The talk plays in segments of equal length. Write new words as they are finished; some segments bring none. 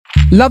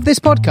Love this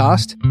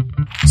podcast?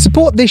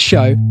 Support this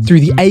show through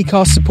the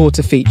Acast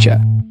supporter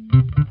feature.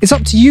 It's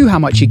up to you how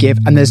much you give,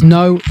 and there's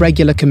no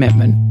regular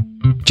commitment.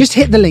 Just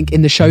hit the link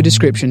in the show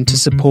description to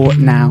support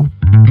now.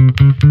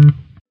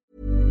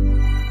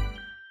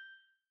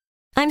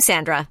 I'm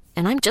Sandra,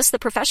 and I'm just the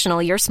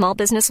professional your small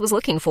business was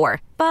looking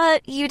for.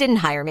 But you didn't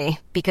hire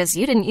me because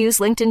you didn't use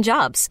LinkedIn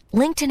Jobs.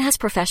 LinkedIn has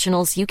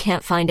professionals you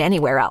can't find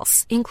anywhere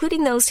else,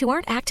 including those who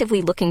aren't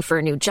actively looking for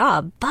a new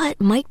job, but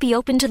might be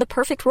open to the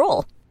perfect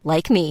role,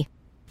 like me.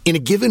 In a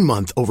given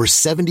month, over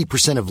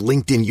 70% of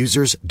LinkedIn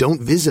users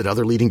don't visit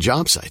other leading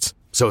job sites.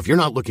 So if you're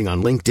not looking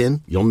on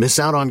LinkedIn, you'll miss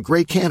out on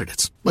great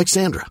candidates like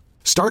Sandra.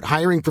 Start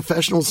hiring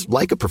professionals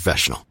like a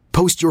professional.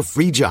 Post your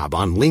free job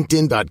on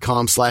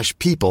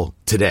linkedin.com/people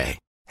today.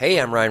 Hey,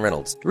 I'm Ryan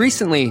Reynolds.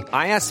 Recently,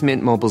 I asked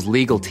Mint Mobile's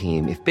legal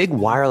team if big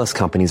wireless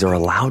companies are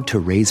allowed to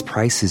raise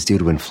prices due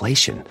to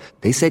inflation.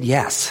 They said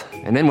yes.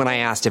 And then when I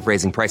asked if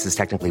raising prices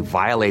technically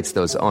violates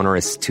those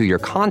onerous 2-year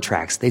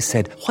contracts, they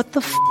said, "What the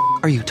f***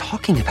 are you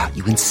talking about,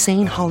 you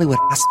insane Hollywood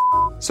ass?"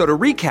 So to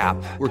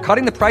recap, we're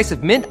cutting the price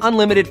of Mint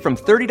Unlimited from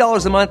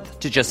 $30 a month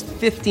to just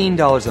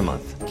 $15 a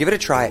month. Give it a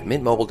try at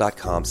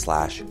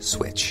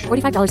mintmobile.com/switch.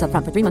 $45 up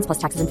front for 3 months plus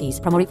taxes and fees.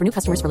 Promo rate for new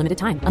customers for limited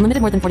time. Unlimited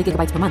more than 40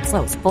 gigabytes per month.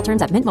 Slows full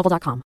terms at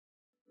mintmobile.com.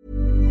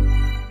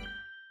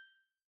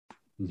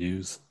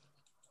 News.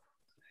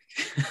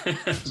 I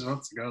was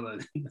about to go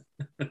then.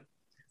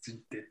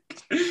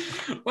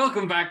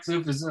 Welcome back to the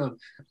episode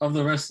of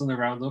the Wrestling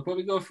Roundup, where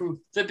we go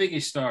through the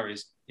biggest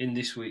stories in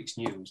this week's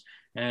news.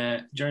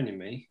 Joining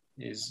me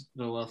is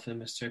the world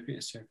famous Sir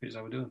Peter. Sir Peter,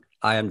 how are we doing?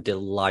 I am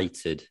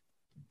delighted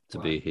to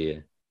be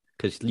here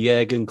because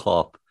Jurgen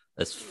Klopp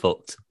has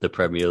fucked the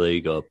Premier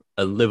League up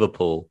and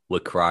Liverpool were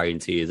crying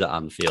tears at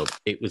Anfield.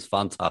 It was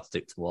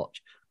fantastic to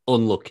watch.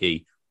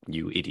 Unlucky,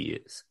 you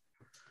idiots.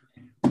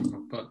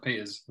 But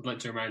Peters, I'd like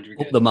to remind you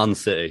again. Up the Man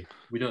City.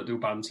 We don't do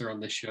banter on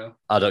this show.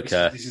 I don't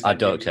care. I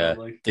don't care.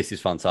 Only. This is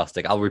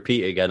fantastic. I'll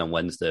repeat it again on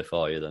Wednesday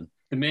for you then.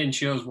 The main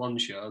show's one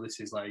show. This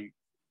is like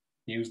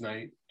news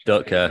night.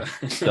 Don't care.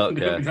 Don't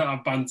care. We don't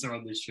have banter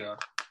on this show.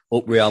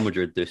 Up Real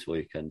Madrid this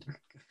weekend.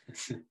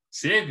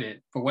 Save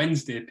it for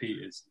Wednesday,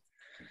 Peters.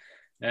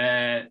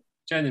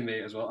 Joining me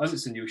as well, as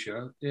it's a new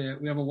show,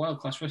 we have a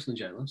world-class wrestling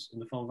journalist in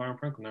the form of Aaron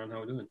Franklin. Aaron, how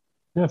are we doing?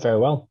 Yeah, very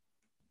well.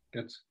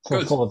 Good.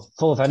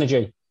 Full of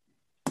energy.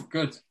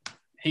 Good.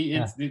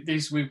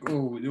 This week.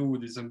 Oh,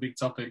 there's some big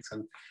topics,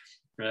 and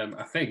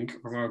I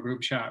think from our group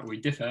chat we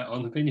differ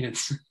on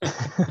opinions.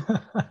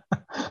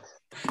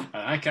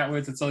 I can't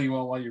wait to tell you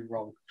all why you're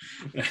wrong.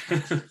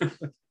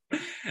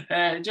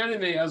 Joining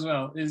me as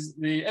well is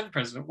the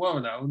ever-present,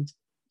 well-renowned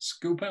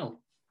Scoop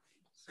L.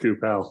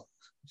 Scoop L.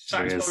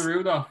 Sack's got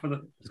rude off for the.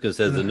 I was going to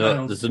say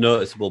there's a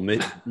noticeable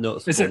miss.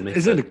 Is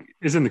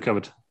in the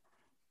cupboard?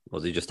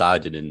 Was he just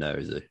hiding in there?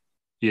 Is he?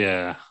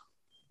 Yeah.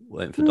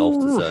 Waiting for Dolph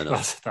to turn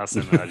up. That's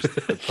him. I just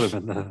put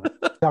him in there.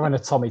 Having a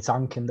Tommy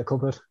Tank in the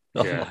cupboard.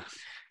 Yeah.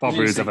 Bob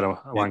Roode's having a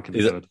wank in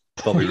the cupboard.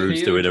 Bobby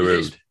Roode's doing a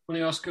rude. One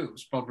of your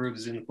scoops, Bob Roode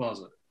is in the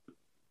closet.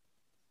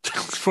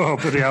 Oh,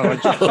 bloody hell.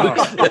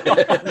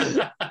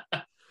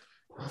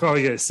 Before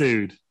we get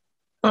sued.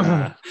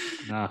 Not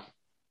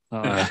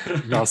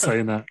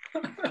saying that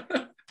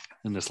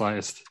in the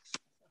slightest.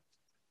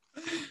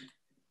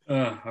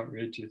 Oh,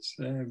 outrageous.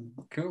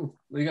 Cool.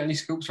 You got any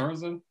scoops for us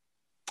then?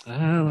 Let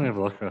me have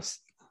a look, Chris.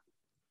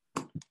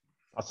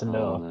 That's a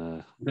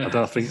no. I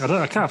can't think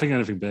of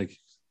anything big.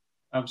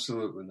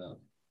 Absolutely no.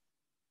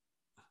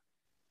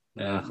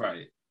 Yeah.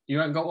 Right. You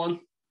haven't got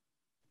one?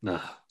 No.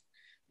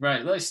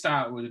 Right, let's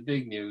start with the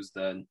big news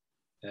then.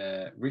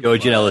 Joe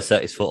Janela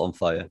set his foot on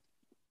fire.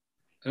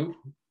 Who?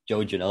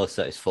 Joe Janela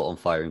set his foot on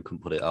fire and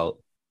couldn't put it out.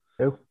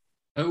 Who?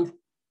 I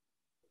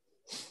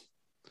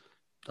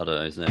don't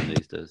know his name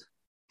these days.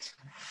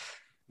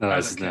 No,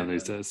 that's his name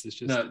these days. It's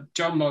just... No,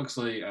 John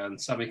Moxley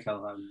and Sami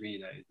Callihan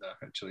reunited that,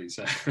 actually.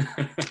 So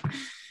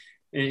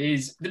it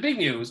is the big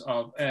news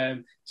of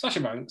Sasha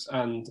Banks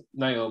and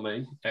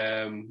Naomi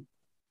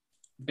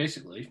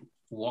basically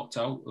walked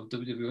out of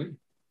WWE.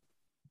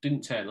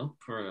 Didn't turn up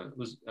for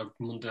was a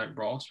Monday Night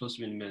Raw, supposed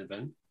to be in the main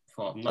event.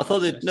 I thought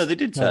they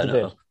did turn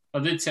up. I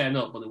did turn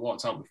up, but they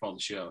walked out before the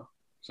show,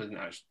 so they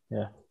didn't actually.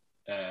 Yeah.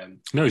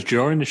 No, it was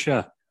during the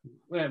show.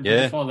 Yeah,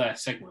 before their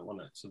segment,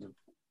 wasn't it? So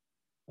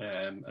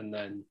and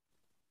then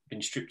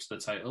been stripped to the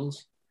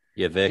titles.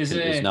 Yeah, Vacant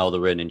is now the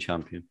reigning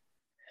champion.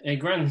 A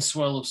grand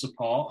swell of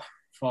support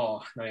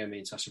for Naomi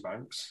and Sasha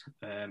Banks,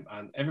 and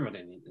everybody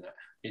on the internet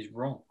is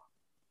wrong.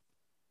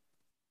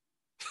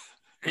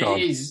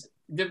 It is.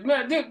 They've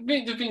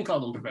been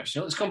called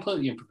unprofessional. It's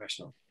completely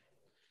unprofessional.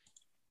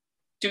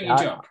 Do your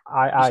job.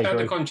 I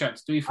agree. the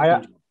contract. Do your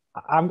fucking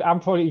job.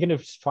 I'm probably going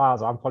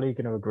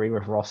to agree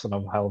with Ross on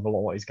a hell of a lot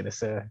what he's going to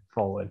say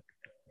following.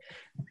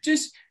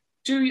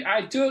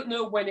 I don't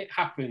know when it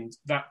happened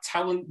that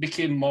talent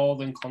became more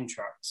than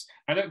contracts.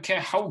 I don't care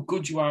how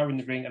good you are in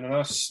the ring, and I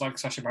know like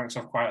Sasha Banks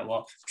off quite a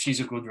lot. She's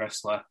a good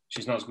wrestler.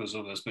 She's not as good as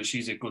others, but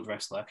she's a good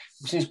wrestler.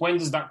 Since when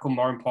does that become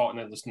more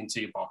important than listening to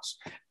your boss?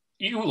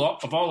 you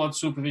lot have all had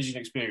supervision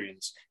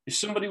experience. If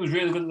somebody was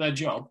really good at their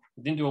job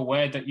and didn't do a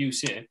word that you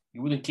say,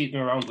 you wouldn't keep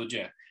them around, would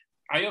you?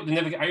 I hope they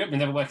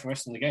never work the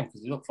rest of the game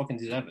because they don't fucking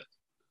deserve it.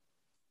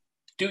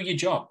 Do your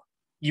job.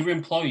 You're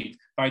employed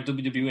by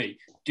WWE.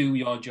 Do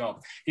your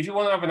job. If you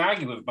want to have an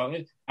argument about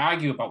it,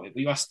 argue about it,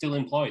 but you are still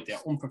employed. They're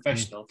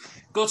unprofessional.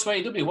 Go to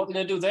AEW. What are they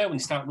going to do there when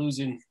you start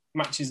losing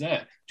matches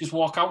there? Just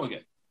walk out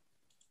again.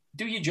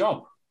 Do your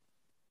job.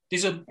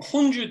 There's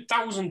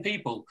 100,000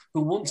 people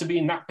who want to be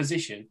in that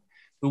position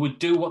who would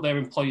do what their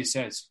employer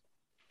says.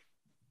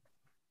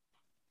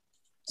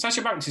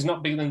 Sasha Banks is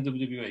not bigger than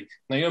WWE.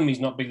 Naomi's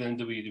not bigger than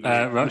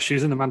WWE. Right,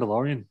 she's in The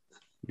Mandalorian.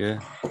 Yeah.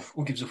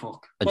 Who gives a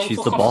fuck? And Well, she's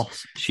fuck the off.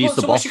 boss. She's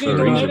the boss for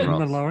a reason,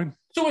 Ross. Mandalorian.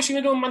 So what's she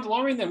going to do on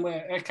Mandalorian then,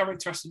 where her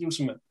character has to do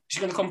something? She's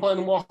going to complain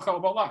and walk out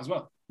about that as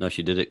well? No,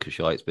 she did it because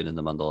she likes being in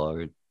The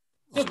Mandalorian.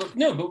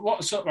 No, but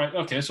what? So, right,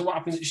 okay. So what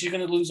happens? Is she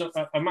going to lose a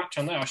match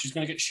on there, or she's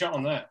going to get shot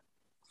on there?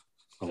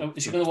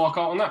 Is she going to walk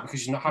out on that because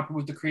she's not happy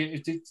with the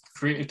creative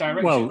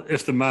direction? Well,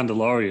 if The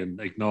Mandalorian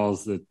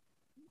ignores the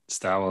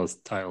Star Wars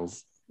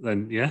titles,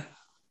 then yeah.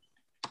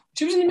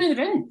 She was in the main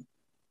event.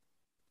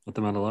 What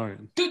The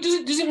Mandalorian?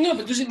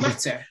 Does it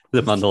matter?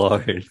 The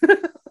Mandalorian.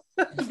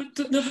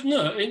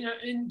 No,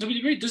 in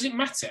WWE, does it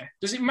matter?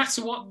 Does it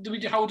matter how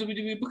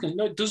WWE booking?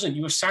 No, it doesn't.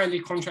 You have signed a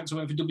contract to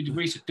work for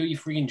WWE, so do your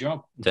freaking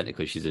job.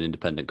 Technically, she's an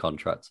independent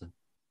contractor.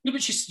 No,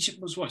 but she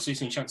was what?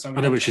 Season chance. I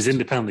know, but she's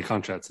independently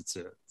contracted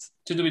to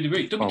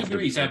WWE.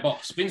 WWE is WWE. her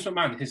boss. Vince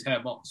McMahon is her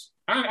boss.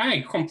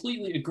 I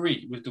completely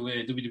agree with the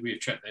way WWE have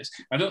treated this.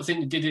 I don't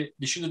think they did it.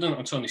 They should have done it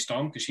on Toni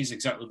Storm because she's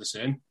exactly the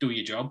same. Do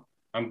your job.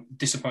 I'm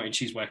disappointed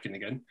she's working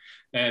again.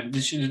 They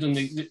should have done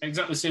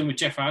exactly the same with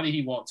Jeff Hardy.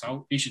 He walked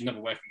out. He should never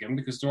work again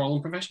because they're all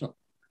unprofessional.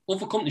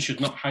 Other companies should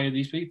not hire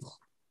these people.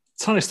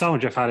 Tony Storm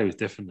and Jeff Hardy was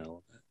different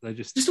though.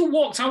 They still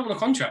walked out on a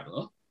contract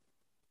though.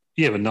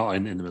 Yeah, but not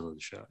in the middle of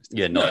the show.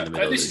 Yeah, not in the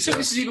middle of the show. So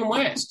this is even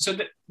worse. So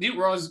the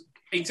was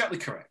exactly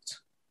correct.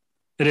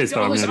 It is,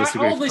 but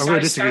I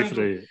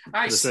disagree.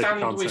 I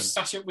stand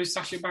with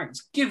Sasha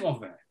Banks. Give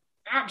off her.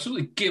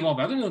 Absolutely give off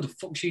her. I don't know who the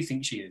fuck she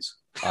thinks she is.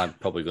 I'm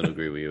probably going to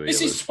agree with you.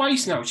 This is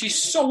twice now. She's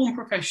so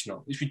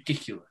unprofessional. It's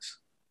ridiculous.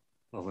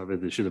 Well, maybe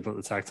they should have put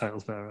the tag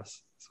titles for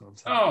us.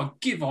 Oh,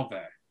 give off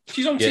her.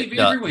 She's on TV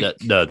every week.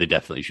 No, they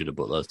definitely should have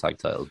put those tag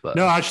titles back.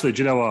 No, actually,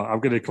 do you know what? I'm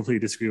going to completely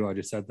disagree with what I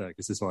just said there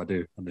because this is what I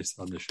do on this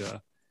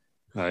show.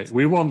 Right,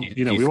 we want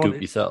we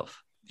want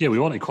yourself. Yeah, we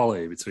want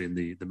equality between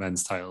the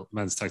men's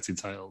tag team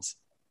titles,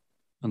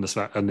 and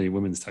the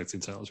women's tag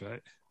team titles,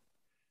 right?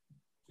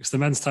 Because the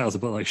men's titles are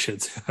built like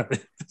shit,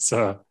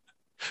 so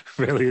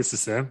really it's the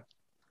same.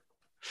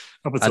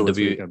 And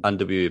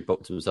WWE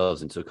booked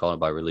themselves into a corner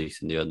by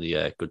releasing the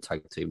only good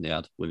tag team they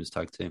had, women's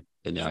tag team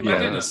in the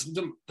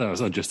that was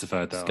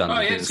unjustified. So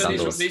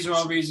these are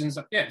all reasons.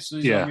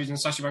 These are all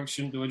reasons Sasha Banks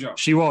shouldn't do a job.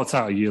 She walked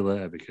out a year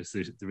later because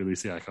they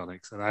released the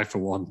Iconics, and I, for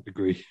one,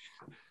 agree.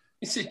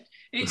 It's an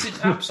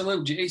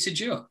absolute. It's a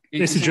joke.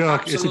 It's a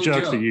joke. It's a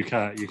joke that you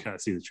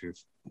can't see the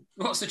truth.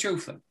 What's the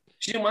truth then?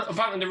 She didn't want.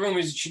 Apparently, the rumor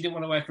is she didn't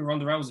want to work with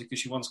Ronda Rousey because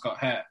she once got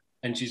hair,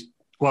 and she's.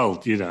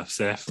 Well,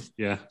 safe.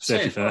 Yeah,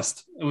 safety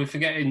first. Are we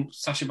forgetting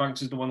Sasha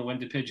Banks is the one who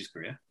ended Paige's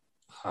career?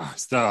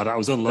 That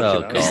was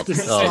unlucky. No,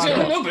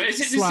 but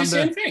it's the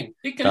same thing.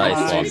 It can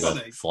happen to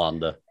anybody.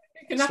 Slander.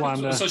 It can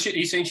happen. So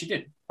he's saying she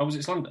did. How was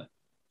it slander?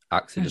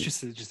 Accident.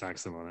 Just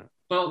accident on it.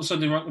 Well, so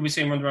are we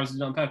saying Ronda Rousey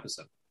did it on purpose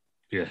then?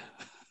 Yeah.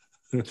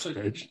 So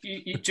do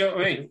you know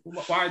what I mean?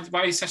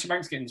 Why is Sasha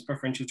Banks getting this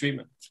preferential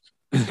treatment?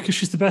 Because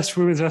she's the best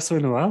women's wrestler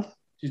in the world.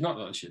 She's not,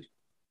 though, is she?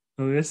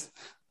 Oh, yes.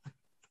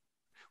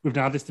 We've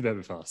now had this debate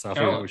before, so I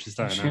think we should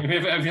start now.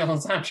 Every other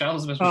time,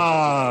 Charles is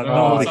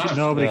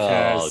nobody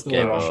cares.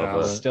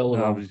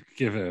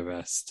 Give it a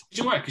rest. Do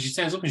you know why? Because she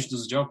turns up and she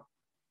does a job.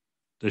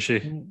 Does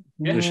she?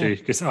 Yeah. Does she?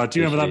 Because do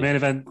you remember that main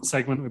event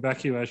segment with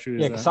Becky where she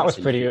was? Yeah, because that was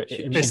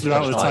pretty. Pissed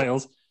about the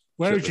titles.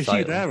 Where was your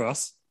heat there,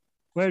 Ross?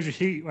 Where was your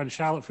heat when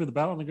Charlotte threw the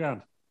belt on the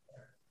ground?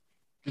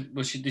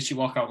 Did she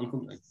walk out on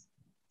company?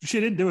 She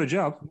didn't do a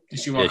job. Did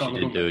she walk out on the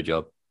company? Didn't do a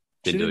job.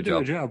 She didn't do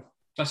a job.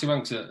 Sasha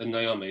Banks and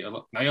Naomi.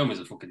 Naomi's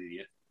a fucking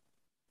idiot.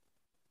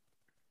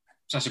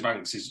 Sasha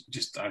Banks is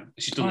just.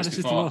 She's done this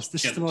before.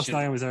 This is the most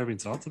Naomi's ever been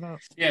talked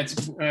about. Yeah, this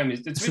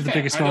is the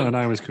biggest moment of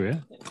Naomi's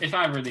career. If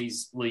either of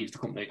these leave the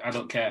company, I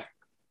don't care.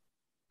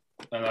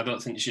 And I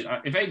don't think they should.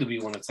 If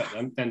AEW want to take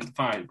them, then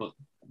fine, but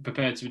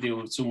prepared to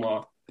deal with some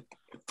more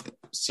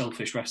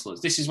selfish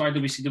wrestlers. This is why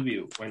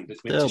WCW went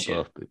to shit.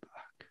 Both be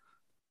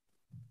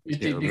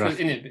Because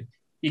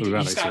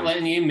you start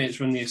letting the inmates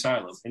run the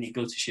asylum and you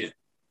go to shit.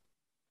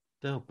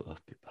 They'll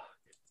both be back.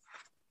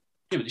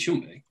 Yeah, but they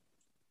shouldn't be.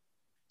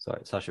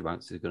 Sorry, Sasha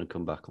Banks is going to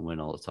come back and win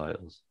all the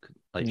titles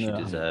like she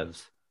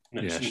deserves.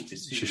 No, she should.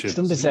 She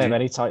doesn't deserve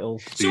any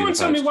titles. Someone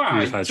tell me why.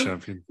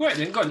 Wait,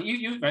 then, go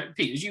on. Right,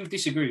 Peters, you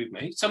disagree with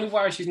me. Tell me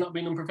why she's not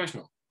being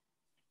unprofessional.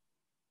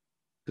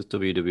 Because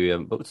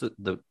WWE, but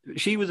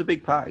she was a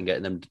big part in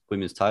getting them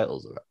women's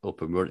titles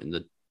up and running,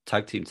 the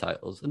tag team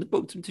titles, and they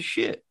booked them to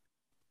shit.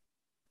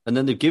 And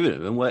then they've given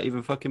them and weren't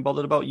even fucking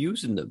bothered about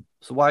using them.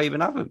 So why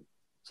even have them?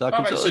 So I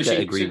can totally get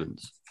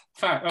agreements.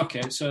 Fine.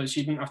 Okay, so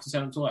she didn't have to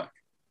turn up to work.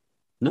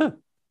 No.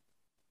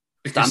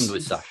 Because- Stand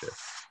with Sasha.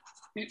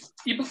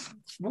 Yeah, but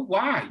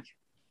why?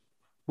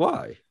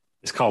 Why?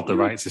 It's called the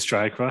right to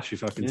strike, Rush, you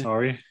fucking Yeah.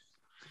 Tory.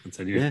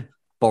 Continue. Yeah.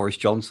 Boris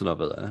Johnson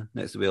over there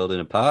next to be holding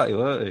a party,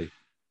 weren't he?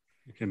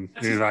 You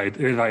invited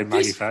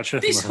Maggie Thatcher.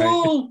 This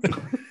from the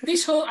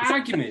right. whole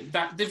argument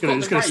that they've got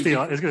He's the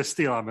going right. to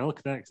steal our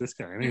milk next, this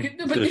guy, isn't he? But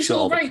Gonna this shut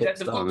whole all the right that pups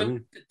they've down, got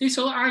isn't this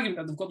whole argument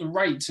that they've got the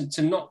right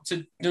to not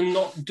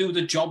do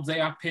the job they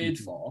are paid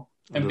for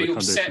and Under be the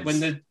upset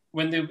conditions.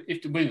 when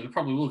they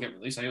probably will get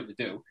released. I hope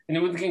they do. And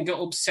then when they can get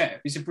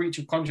upset, it's a breach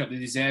of contract. They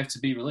deserve to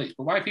be released.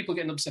 But why are people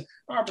getting upset?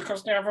 Oh,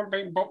 because they haven't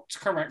been booked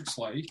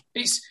correctly.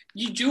 It's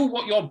you do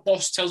what your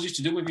boss tells you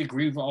to do, whether you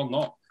agree with it or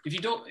not. If you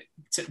don't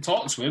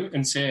talk to him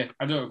and say,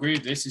 I don't agree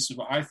with this, this is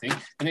what I think,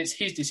 then it's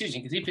his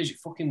decision because he pays your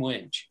fucking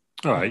wage.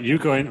 All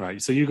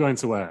right, so you going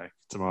to work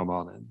tomorrow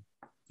morning.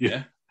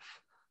 Yeah.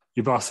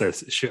 Your boss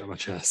says, shit on my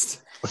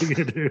chest. What are you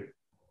going to do?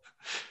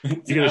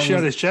 You're going to shit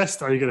on his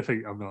chest, or are you going to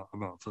think, I'm not.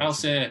 I'll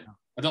say,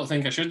 I don't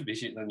think I should be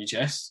shitting on your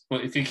chest.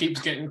 But if he keeps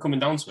coming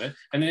down to it,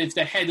 and then if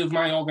the head of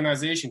my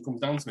organisation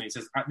comes down to me and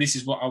says, this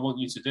is what I want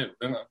you to do,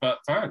 then but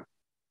fine.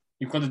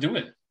 You've got to do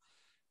it.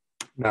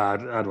 No,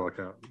 I'd walk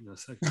out. No,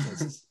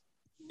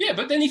 Yeah,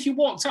 but then if you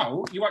walked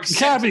out, you you accept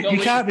can't be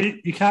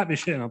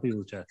shitting on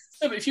people's chests.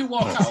 No, but if you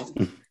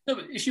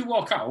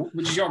walk out,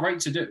 which is your right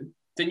to do,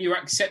 then you're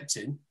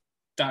accepting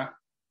that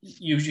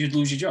you should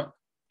lose your job.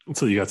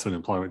 Until you get to an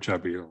employment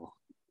tribunal.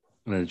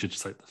 And then you're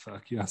just like, the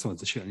fuck, you have someone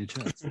to shit on your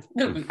chest.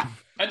 No, but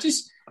I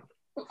just...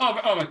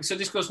 all right, so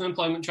this goes to an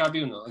employment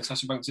tribunal and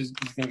Sasha Banks is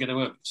going to get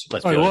away with it.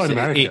 Let's Oh, be it honest, was in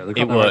America. They've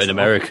got It no weren't rights in to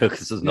America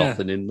because there's Yeah.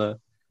 nothing in there.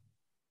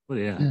 Well,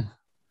 yeah.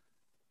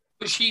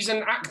 But she's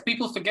an act.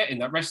 People forgetting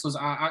that wrestlers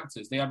are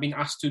actors. They are being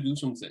asked to do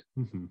something.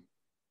 Mm-hmm.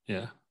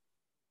 Yeah.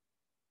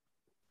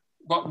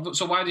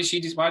 So why does she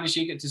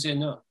get to say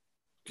no?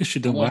 Because she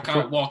don't work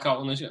for Walk out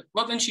on the show.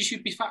 Well, then she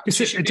should be fired. Because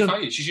She should be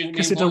fired. She shouldn't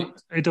be employed.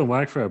 it don't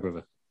work for her,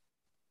 brother.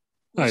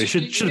 No,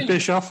 should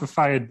Bischoff have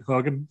fired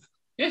Hogan?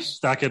 Yes.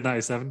 Starcade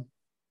 97?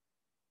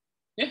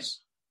 Yes.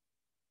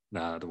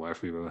 Nah, don't worry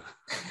for me, brother.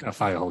 I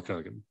fire Hulk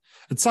Hogan.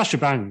 And Sasha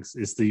Banks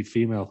is the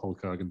female Hulk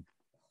Hogan,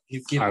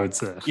 I would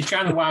say. You're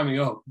trying to wind me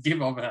up.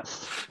 Give over that.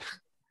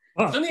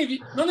 Oh. None of you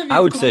I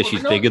would say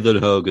she's bigger than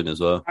Hogan as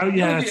well. Oh,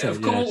 yeah.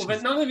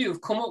 None of you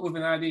have come up with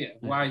an idea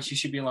why she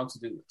should be allowed to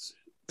do this.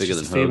 Bigger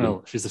than She's the female.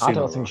 Hogan. She's the I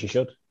female. don't think she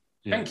should.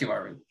 Yeah. Thank you,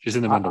 Aaron. She's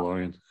in The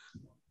Mandalorian.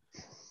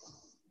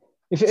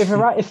 If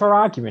her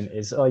argument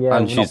is, oh yeah,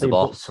 And we're she's not the being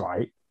boss. booked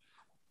right,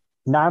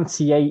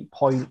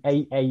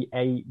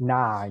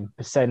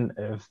 98.8889%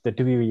 of the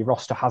WWE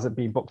roster hasn't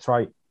been booked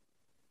right.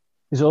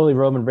 There's only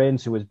Roman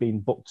Reigns who has been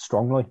booked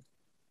strongly.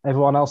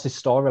 Everyone else's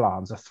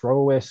storylines are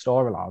throwaway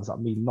storylines that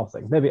mean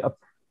nothing. Maybe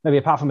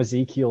apart from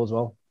Ezekiel as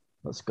well.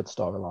 That's a good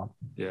storyline.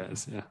 Yeah,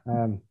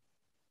 yeah.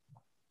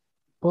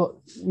 But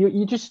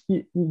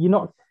you're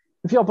not.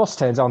 If your boss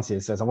turns on to you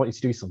and says, "I want you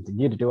to do something,"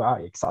 you need to do it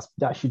out because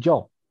that's your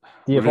job.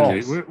 Your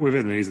boss.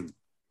 Within reason.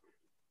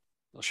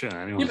 Not shit on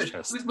Yeah, anyone's but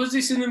chest. was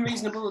this an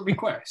unreasonable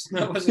request?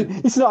 No, it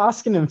wasn't. He's not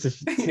asking him to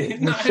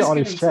not shit on asking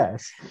his him to-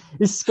 chest.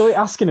 He's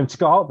asking him to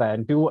go out there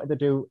and do what they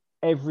do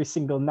every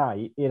single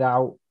night.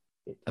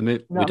 I mean,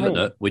 know what I mean?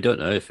 know. We don't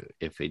know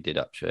if he did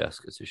actually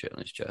ask us to shit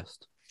on his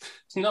chest.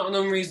 It's not an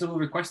unreasonable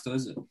request, though,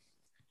 is it?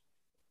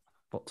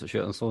 What, to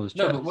shit on someone's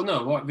No, chest?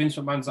 but what Vince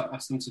McMahon's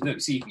asked them to do.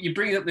 See, you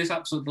bring up this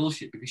absolute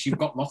bullshit because you've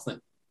got nothing.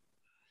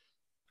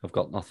 I've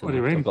got nothing. What do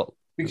you mean?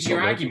 Because I've your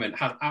got argument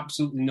had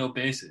absolutely no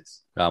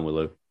basis. I'm with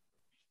Lou.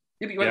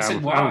 Yeah, but you went and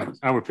said why.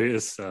 I'm with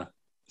Peters. Go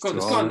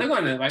on, they're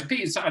going to, like,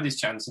 Peter's had his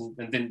chance and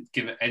didn't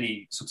give it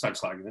any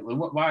substantial argument.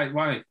 Like, why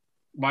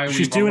are we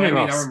She's wrong? doing Why it, are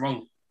we Ross. Aaron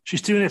wrong?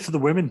 She's doing it for the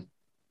women.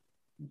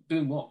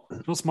 Doing what?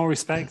 What's more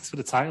respect for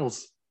the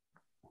titles?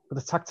 But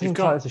the tag team You've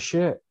got- titles are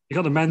shit. You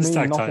got the men's Mean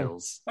tag nothing.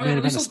 titles. Oh, Main yeah,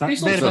 event this of will- Smack-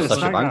 this will- main It's event not of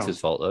Sasha Banks' SmackDown.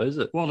 fault, though, is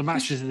it? One of the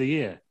matches of the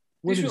year.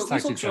 Women's This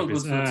tag team looks real good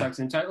champions. for the tag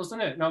team titles,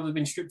 doesn't it? Now they've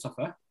been stripped off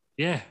her.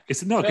 Yeah,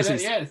 it's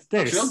That's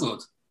this. real good.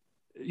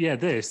 Yeah,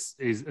 this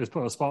has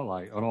put a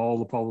spotlight on all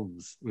the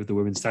problems with the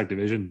women's tag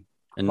division.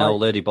 And now Right.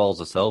 Lady Balls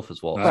herself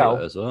has walked Well,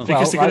 out as well.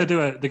 Because Well,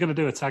 they're gonna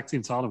do a tag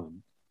team tournament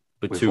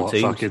With with two what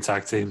teams. fucking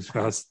tag teams.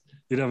 Because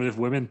they don't have enough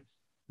women.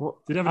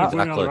 Well, They don't have enough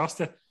women on the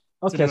Exactly. roster.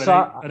 Okay, to do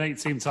so an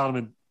 8-team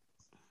tournament.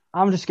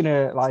 I'm just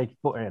gonna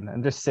butt in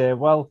and just say,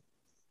 well,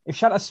 if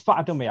she had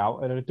spat a dummy out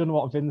and had done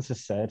what Vince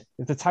has said,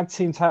 if the tag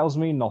team titles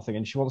mean nothing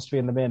and she wants to be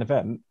in the main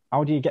event,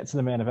 how do you get to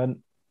the main event?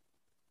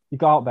 You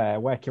go out there,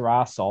 work your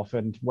ass off,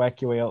 and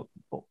work your way up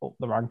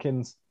the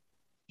rankings.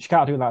 She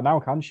can't do that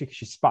now, can she? Because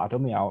she spat a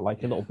dummy out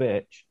like a little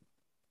bitch.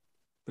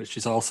 But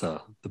she's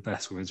also the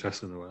best women's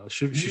wrestler in the world.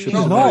 She should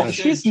No, have no, been-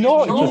 She's she's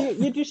not. not.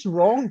 You're just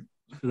wrong.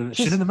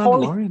 She's in the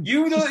probably- Mandalorian.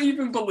 You don't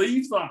even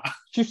believe that.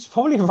 She's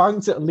probably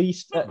ranked at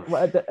least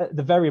at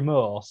the very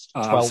most.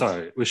 Oh, 12th, I'm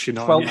sorry. Was she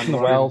not 12th in the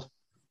world.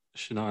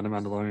 Is she not in the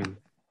Mandalorian?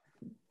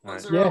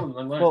 What's Right. her Yeah, own?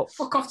 And like, but-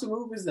 fuck off to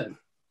movies then.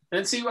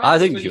 And see what I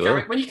happens think when, you your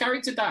will. when your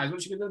character dies.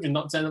 What you gonna do? Just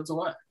not turn up to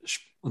work.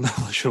 No,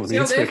 she'll See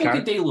how need to they a fucking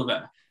character. deal with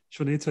it.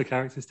 She'll need to a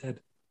character's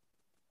dead.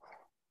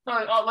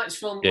 Let's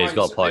film. Yeah, he's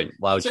got a point.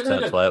 Why would you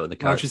turn to when the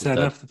character's dead?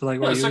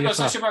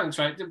 Sasha Banks,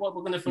 right? What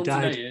we're going to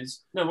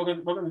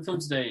film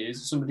today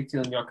is somebody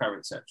killing your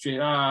character.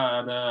 No,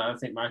 I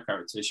think my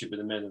character should be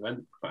the main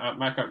event.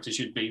 My character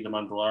should be the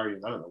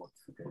Mandalorian. I don't know what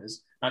the fuck it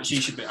is.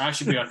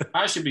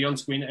 I should be on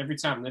screen every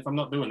time. And if I'm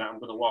not doing that, I'm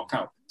going to walk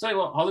out. Tell you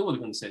what, Hollywood are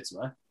going to say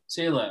to her.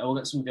 See you later. We'll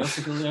get somebody else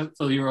to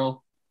fill your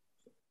role.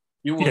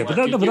 You won't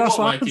that's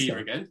what happens.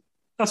 Again.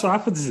 That's what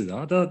happens, is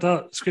it?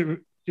 Don't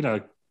script,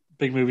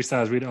 big movie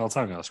stars read it all the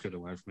time. I'll script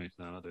away from me.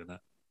 No, I'm not doing that.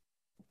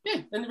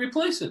 Yeah, and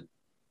replace it.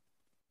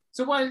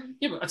 So why?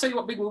 Yeah, but I tell you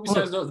what, big movie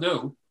stars don't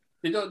do.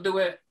 They don't do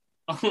it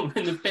when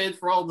they've paid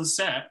for all the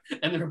set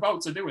and they're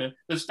about to do it.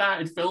 They've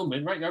started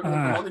filming. Right, you're going to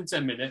come on in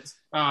 10 minutes.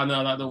 No,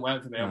 that don't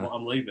work for me.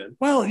 I'm leaving.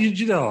 Well,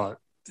 you know what?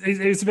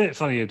 It's a bit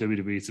funny of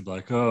WWE to be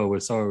like, oh, we're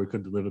sorry we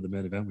couldn't deliver the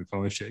main event we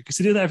promised you. Because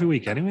they do that every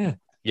week anyway.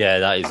 Yeah,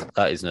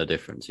 that is no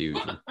different to you.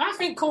 I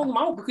think call them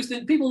out because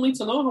people need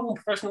to know how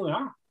unprofessional they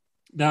are.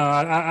 No,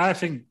 I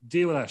think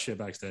deal with that shit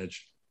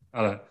backstage.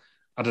 I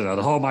don't know.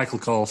 The whole Michael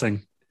Cole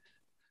thing.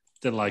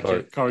 Didn't like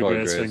it. Corey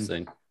Graves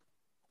thing.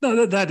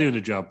 No, they're doing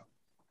a job.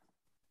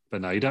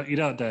 But no, you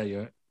don't dare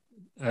your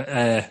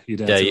you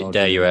dare your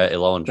dirty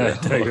laundry.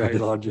 Dare your dirty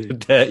laundry.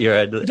 Dare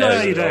your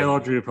dirty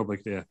laundry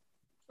republic there.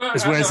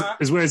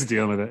 There's ways of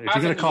dealing with it. If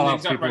you're going to call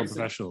out people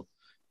unprofessional,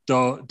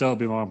 don't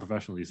be more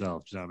unprofessional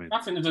yourself. Do you know what I mean?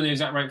 I think they've done the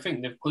exact right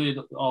thing. They've cleared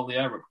all the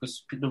error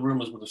because the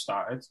rumours would have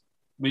started.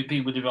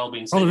 People would have all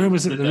been saying... the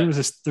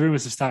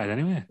rumours have started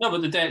anyway. No,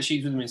 but the dirt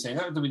sheets would have been saying,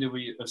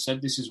 WWE have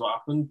said this is what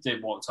happened,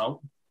 they've walked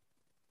out.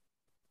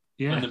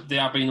 Yeah. And they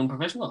are being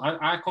unprofessional.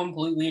 I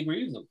completely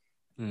agree with them.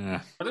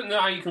 Yeah. I don't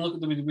know how you can look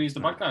at WWE as the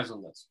bad guys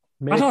on this.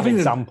 Make an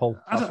example.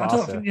 I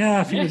don't think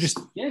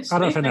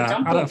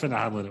they're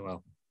handling it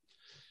well.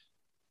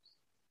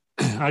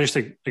 I just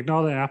think,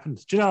 ignore that it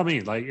happened. Do you know what I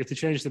mean? Like, if they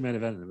changed the main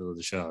event in the middle of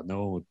the show,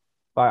 no one would...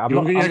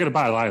 You're going to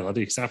buy Lyle,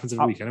 because it happens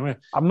every week anyway.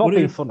 I'm not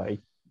being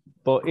funny,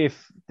 but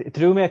if they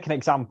do make an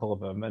example of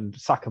them and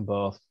sack them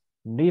both,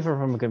 neither of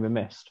them are going to be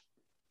missed.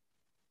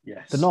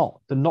 Yes. They're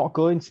not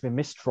going to be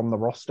missed from the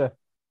roster.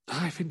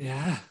 I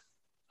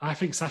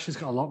think Sasha's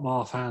got a lot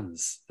more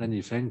fans than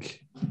you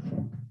think.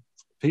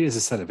 Peters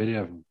has sent a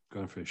video of him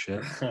going through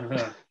shit.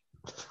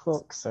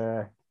 Fuck's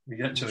sake.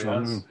 He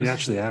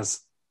actually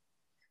has.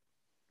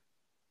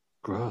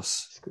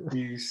 Gross.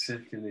 He's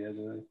sick in the head.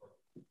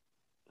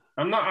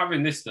 I'm not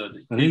having this though.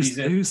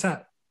 Who's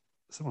that?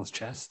 Someone's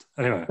chest.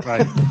 Anyway,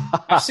 right.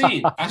 I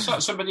saw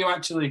somebody who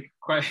actually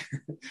quite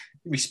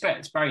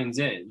respects Brian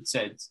Zane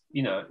said,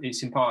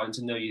 it's important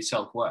to know your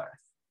self-worth.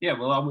 Yeah,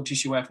 well, how much is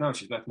she worth now?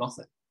 She's worth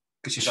nothing.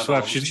 She's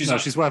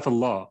worth a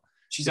lot.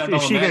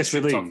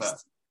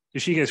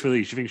 If she gets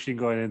released, you think she can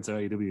go into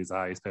AEW as the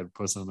highest paid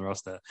person on the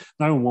roster?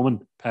 Not a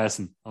woman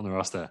person on the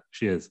roster.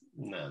 She is.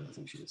 No, I don't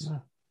think she is.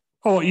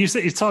 Oh, you say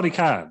it's Tony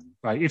Khan,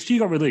 right? If she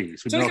got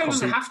released, Tony Khan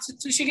doesn't have to.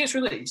 If she gets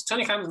released,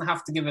 Tony Khan doesn't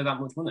have to give her that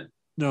much money.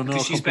 No,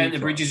 because she's bent the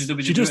bridges of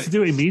WWE. She does to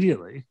do it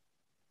immediately.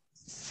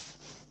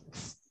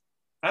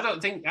 I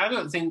don't think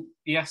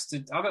he has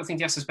to. I don't think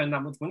he has to spend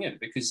that much money on it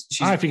because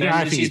she's bending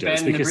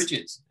the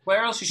bridges.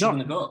 Where else is she going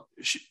to go?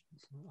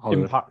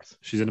 Impact.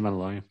 She's in the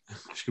Mandalorian.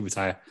 She could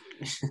retire.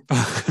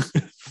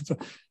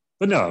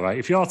 But no, right?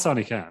 If you're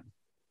Tony Khan,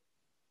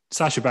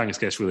 Sasha Banks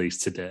gets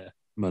released today,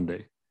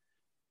 Monday.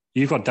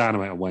 You've got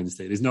Dynamite on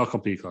Wednesday. There's no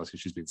compete clause because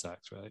she's been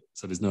sacked, right?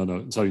 So there's no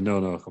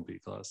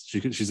compete clause.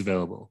 She's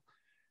available.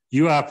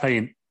 You are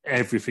paying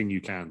everything you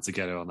can to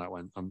get her on that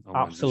one. On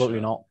Absolutely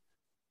not.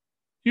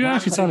 You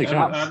actually Tony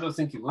Khan. I don't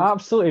think it will.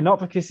 Absolutely not,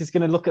 because he's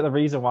going to look at the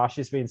reason why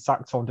she's being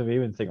sacked on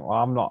WWE and think, well,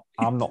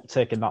 I'm not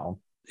taking that on.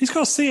 He's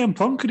got CM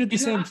Punk who did the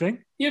same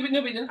thing. Yeah, but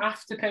he didn't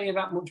have to pay her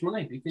that much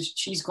money because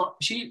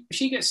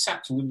she gets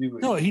sacked from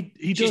WWE. No, he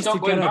does to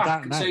get her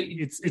that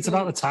night. So it's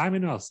about the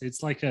timing, Ross.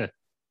 It's like you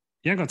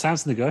ain't got time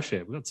to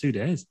negotiate. We've got 2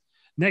 days.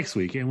 Next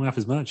week, it ain't worth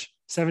as much.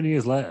 7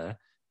 years later,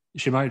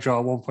 she might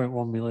draw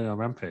 1.1 million on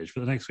Rampage,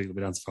 but the next week it'll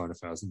be down to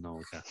 400,000. No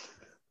one cares.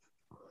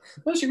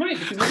 Well, she might,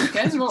 because nobody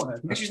cares about her,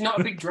 because she's not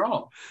a big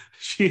draw.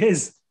 She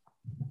is.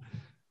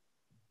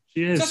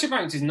 Sasha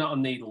Banks is not a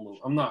needle move.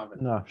 I'm not having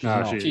it. No,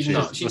 she's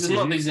not. She does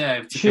not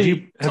deserve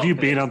to Have you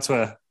been onto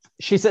her?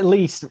 She's at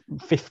least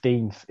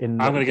 15th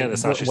in I'm going to get the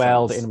Sasha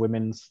world in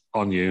women's.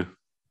 On you.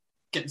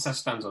 Get the Sasha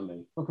stands on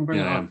me. Fucking bring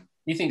it on.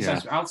 You think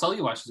Sasha... I'll tell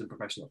you why she's a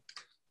professional.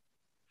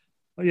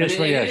 Oh, yeah,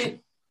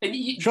 she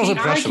wasn't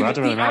professional. I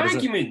don't really know. The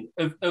argument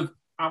of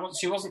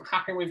she wasn't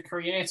happy with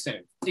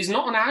creative is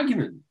not an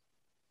argument.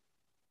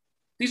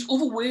 There's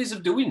other ways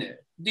of doing it.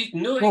 There's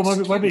no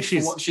maybe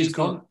she's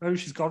gone. Maybe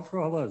she's gone for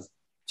all those.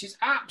 She's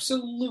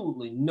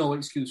absolutely no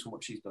excuse for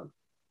what she's done.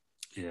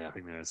 Yeah, I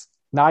think there is.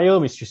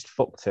 Naomi's just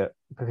fucked it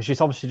because she's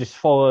obviously just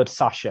followed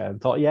Sasha and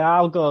thought, yeah,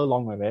 I'll go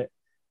along with it.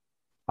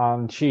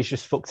 And she's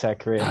just fucked her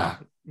career.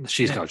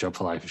 She's got a job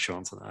for life, for sure,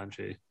 hasn't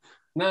she?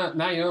 No,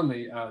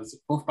 Naomi has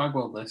Buff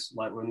Bagwell list,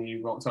 like when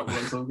you walked up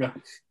with some guy.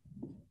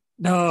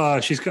 No,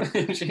 she's got.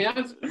 She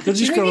has.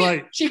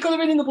 She could have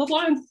been in the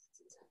bloodline.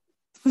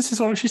 This is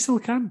what she still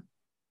can.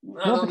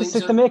 No, because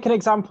if they make an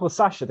example of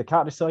Sasha, they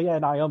can't just say, yeah,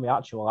 Naomi,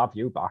 actually, I'll have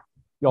you back.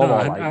 You're all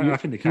right. I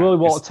think they You can. really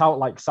walked out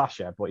like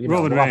Sasha, but Roman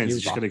we'll have Reigns you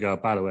is just back. going to go,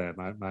 by the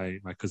way,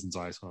 my cousin's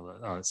eyes.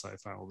 Oh, sorry,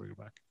 fine, we'll bring it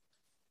back.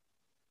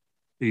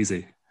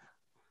 Easy.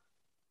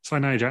 That's why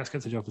Nia Jax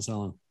gets a job for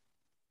selling.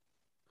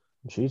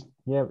 She's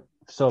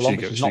so long.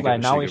 She's not there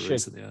now, is she?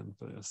 At the end,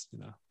 but it's,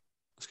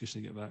 it's because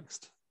she get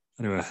vexed.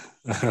 Anyway,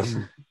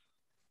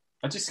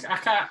 I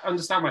can't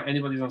understand why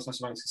anybody's on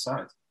Sasha Banks'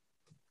 side.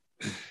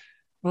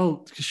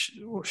 Well,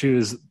 she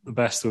was the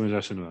best women's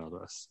wrestler in the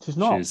world. She's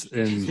not.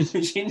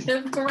 She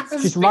never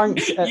has. She's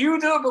ranked. You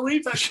don't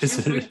believe that.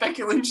 She's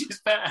Becky Lynch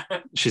is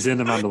better. She's in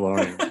The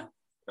Mandalorian,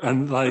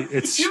 and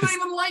it's. You don't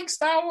even like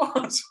Star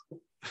Wars.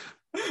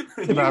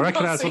 Yeah, but I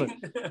reckon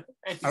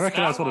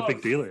that's what a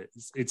big deal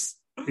is.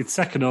 It's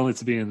second only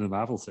to being in the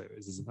Marvel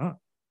series, isn't it?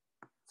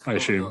 I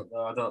assume.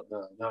 No, I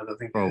don't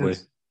think probably.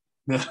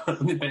 No,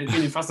 being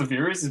in Fast and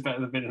Furious is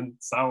better than being in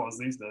Star Wars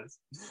these days.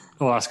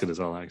 Well, that's good as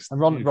well. Next. And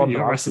Ronda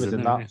Rousey was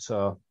in that,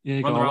 so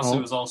Ronda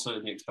Rousey was also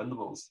in the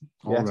Expendables.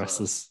 All the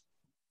wrestlers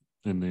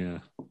in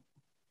the.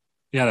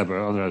 Yeah, but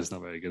Ronda Rousey's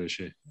not very good, is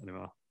she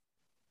anymore?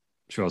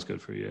 She was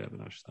good for a year, but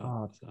now she's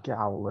not. So. Get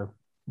out, Lou.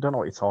 I don't know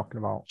what you're talking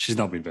about. She's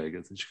not been very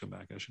good since she come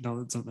back. Actually,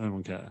 no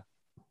one care.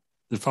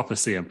 The proper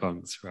CM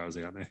Punks,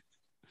 Rousey, aren't they?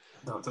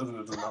 No, it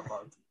doesn't that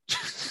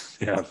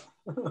bad. Yeah.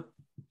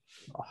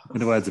 In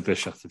the words of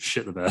Bischoff, they've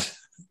shit the bed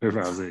with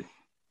Rousey.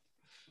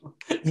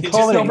 You're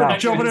calling it now.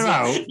 Jobbing her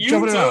out.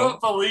 You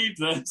don't believe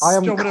this. I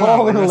am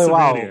calling Lou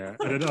out.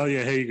 And then,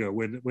 here you go.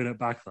 Win at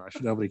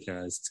Backlash. Nobody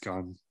cares. It's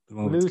gone.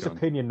 Lou's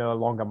opinion no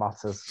longer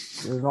matters.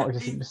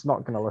 He's just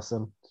not going to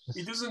listen.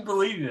 He doesn't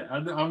believe it.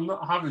 I'm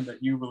not having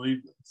that you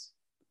believe this.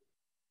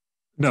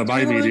 No,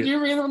 my immediate... Do you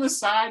really on the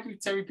side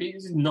with Terry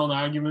Peters'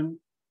 non-argument?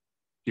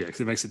 Yeah,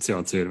 because it makes it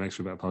 2-on-2 and it makes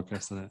for a better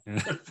podcast, doesn't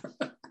it?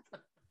 Yeah.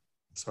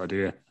 So I do,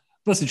 yeah.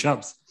 Busted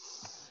chops.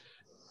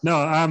 No,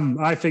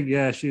 I think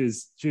she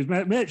was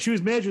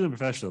majorly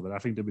professional, but I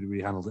think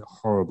WWE handled it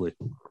horribly.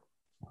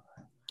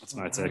 That's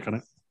my take on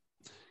it.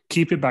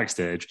 Keep it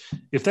backstage.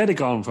 If they'd have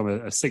gone from a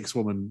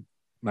 6-woman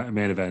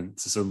main event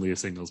to suddenly a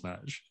singles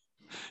match,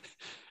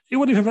 it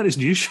wouldn't even have this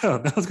new show.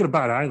 That was going to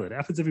bat an eyelid. It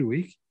happens every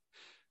week.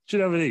 Do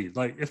you know what I mean?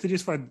 Like, if they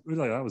just went,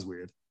 that was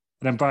weird.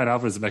 And then Brian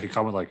Alvarez would make a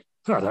comment like,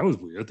 oh, that was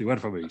weird. They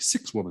went from a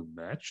 6-woman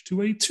match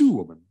to a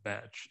 2-woman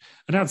match.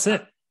 And that's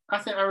it. I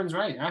think Aaron's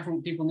right. I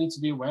think people need to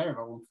be aware of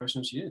how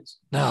unprofessional she is.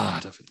 No, I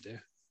don't think they do.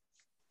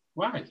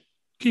 Why?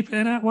 Keep it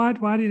in out.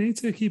 Why do you need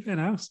to keep it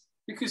in-house?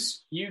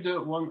 Because you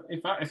don't want...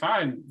 If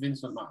I'm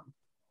Vince McMahon,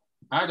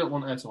 I don't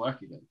want her to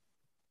work again.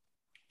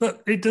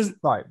 But it does...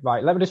 Right.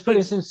 Let me just put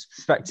this in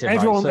perspective.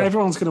 Everyone's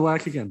going to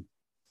work again.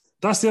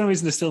 That's the only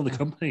reason they're still in the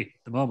company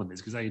at the moment,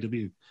 is because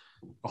AEW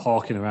are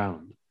hawking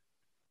around.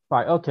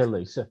 Right, okay,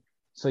 Lisa.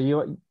 So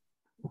you're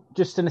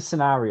just in a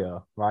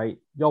scenario, right?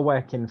 You're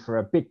working for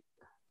a big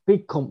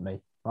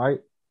company, right?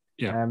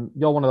 Yeah.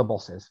 You're one of the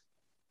bosses.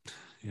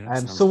 Yeah.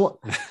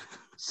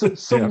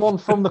 Someone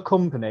from the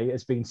company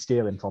has been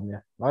stealing from you,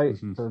 right?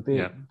 Mm-hmm. So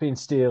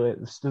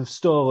they've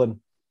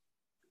stolen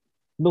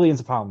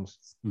millions of pounds.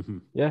 Mm-hmm.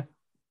 Yeah.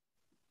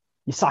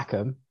 You sack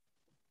them,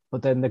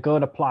 but then they're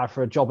going to apply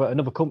for a job at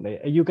another company.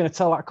 Are you going to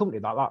tell that company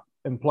that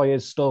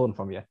employer's stolen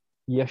from you?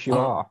 Yes, you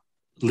are.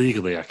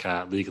 Legally, I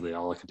can't. Legally,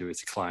 all I can do is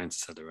decline to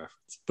send a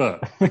reference.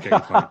 But I get your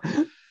point.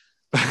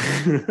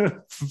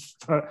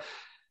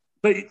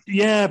 but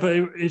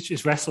it's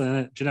just wrestling, isn't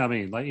it? Do you know what I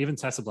mean? Like, even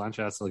Tessa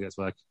Blanchard still gets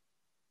work.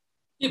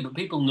 Yeah, but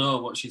people know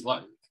what she's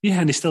like. Yeah,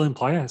 and they still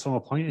employ her. That's what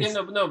my point is.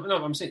 Yeah,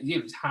 no. I'm saying,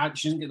 it's hard.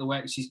 She doesn't get the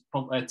work. She's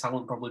probably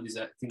talent probably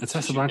deserves.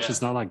 Tessa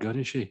Blanchard's not that good,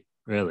 is she?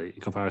 Really, in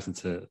comparison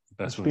to the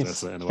best women's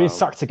wrestler in the world. She's been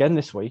sacked again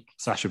this week.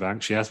 Sasha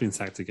Banks, she has been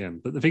sacked again.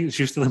 But the thing is,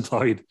 she's still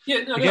employed.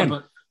 Yeah,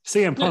 but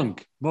CM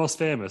Punk, most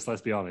famous,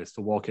 let's be honest,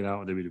 for walking out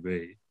on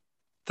WWE.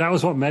 That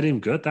was what made him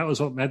good. That was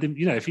what made him,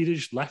 if he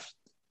just left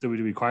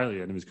WWE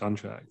quietly in his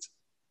contract,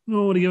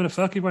 nobody giving a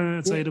fuck if he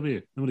went to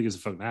AEW. Nobody gives a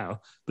fuck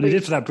now. But he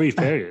did for that brief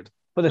period.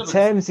 But the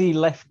terms he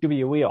left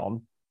WWE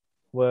on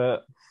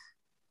were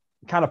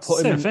kind of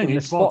put him in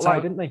the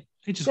spotlight, didn't they?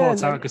 He just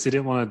walked out because he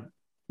didn't want to.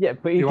 Yeah,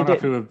 but he wasn't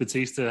happy with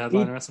Batista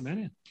headlining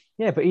WrestleMania.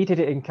 Yeah, but he did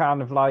it in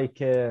kind of like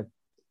a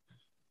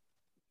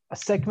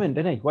segment,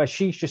 didn't he? Where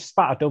she's just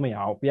spat a dummy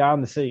out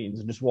behind the scenes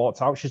and just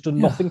walked out. She's done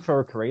nothing for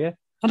her career.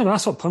 I know,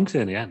 that's what Punk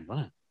did in the end,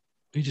 wasn't it?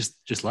 He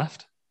just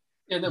left.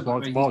 Yeah, no,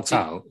 walked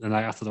out the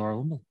night after the Royal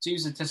Rumble. To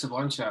use the Tessa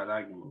Blanchard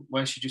argument,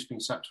 where's she just been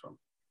sacked from?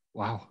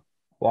 Wow.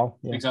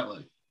 Yeah.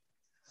 Exactly.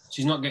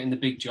 She's not getting the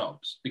big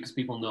jobs because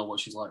people know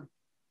what she's like.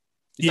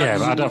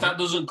 If that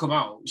doesn't come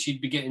out, she'd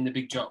be getting the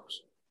big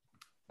jobs.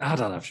 I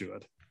don't know if she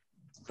would.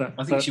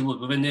 I think she would.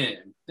 With her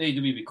name, AEW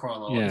would be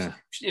crawling all over. Yeah.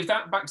 If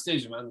that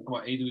backstage man come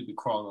out, AEW would be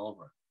crawling all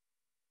over.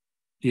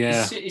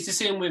 Yeah. It's the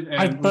same with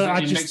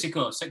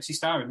Mexico, Sexy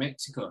Star in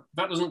Mexico. If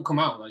that doesn't come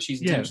out, like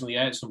she's intentionally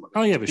aired somebody.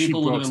 Oh yeah, but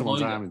people she broke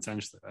someone's arm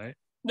intentionally, right?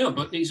 No,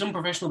 but it's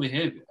unprofessional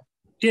behaviour.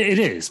 Yeah, it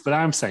is. But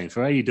I'm saying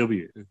for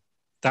AEW,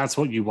 that's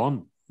what you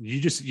want.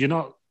 You're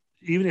not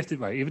even if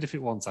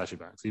it wasn't Sasha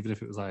Banks, even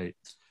if it was like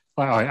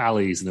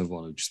Ali's another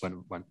one who just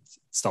went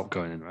stopped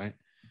going in, right?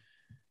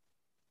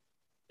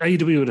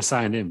 AEW would have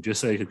signed him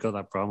just so he could cut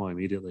that promo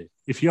immediately.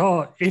 If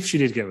she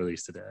did get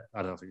released today,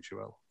 I don't think she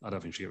will. I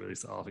don't think she'll get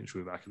released at all. I think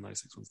she'll be back in like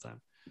 6 months'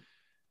 time.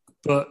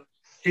 But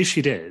if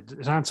she did,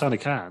 and I'm Tony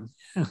Khan,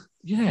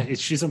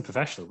 she's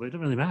unprofessional, but it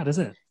doesn't really matter, does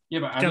it? Yeah,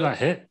 but get that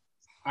hit.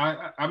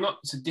 I'm not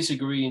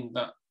disagreeing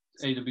that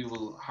AEW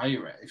will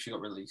hire her if she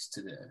got released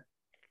today.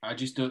 I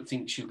just don't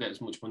think she'll get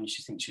as much money as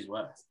she thinks she's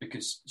worth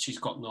because she's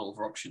got no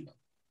other option.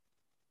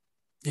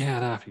 Yeah,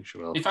 no, I think she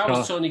will. If I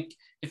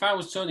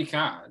was Tony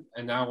Khan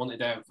and I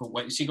wanted her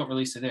for she got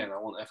released today and I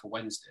want her for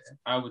Wednesday,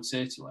 I would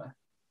say to her,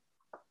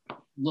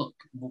 "Look,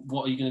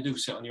 what are you going to do?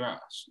 Sit on your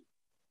ass?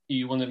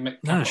 You want to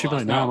make? No, she'd be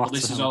like, "No,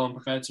 this is all I'm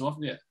prepared to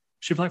offer you."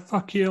 She'd be like,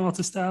 "Fuck you, I'm off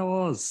to Star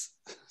Wars."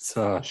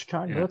 So she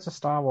can't go to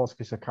Star Wars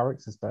because her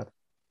character's dead.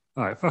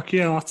 All right, fuck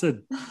you, I'm off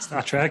to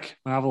Star Trek,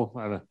 Marvel,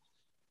 whatever.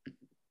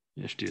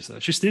 Yeah, she do so.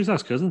 She's Steve's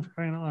house cousin, for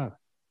crying out loud.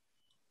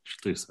 She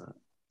do so.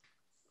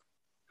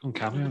 On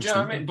camera. Do you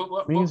know what I mean?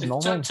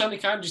 But Tony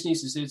Khan just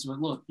needs to say to her,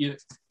 "Look,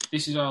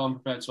 this is all I'm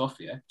prepared to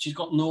offer you." She's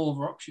got no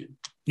other option.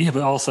 Yeah,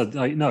 but also,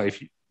 like, no,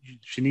 if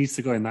she needs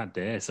to go in that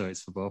day, so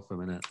it's for both of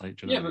them, innit? Like,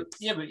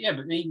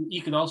 but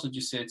you could also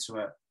just say to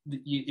her,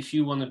 if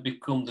you want to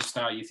become the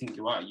star you think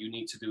you are, you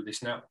need to do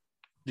this now.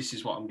 This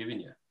is what I'm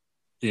giving you.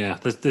 Yeah,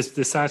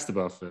 there's sides to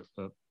both of it.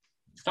 But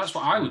that's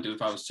what I would do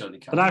if I was Tony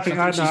Khan. But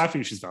I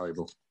think she's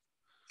valuable.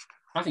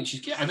 I think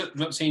she's. I'm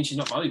not saying she's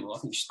not valuable. I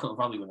think she's got a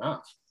value in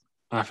half.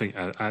 I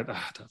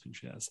don't think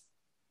she has.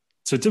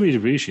 So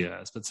WWE she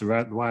has, but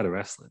to wider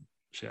wrestling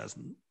she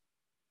hasn't.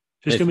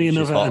 She's going to be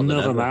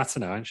another Marta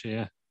now, isn't she?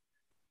 Yeah.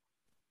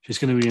 She's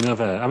going to be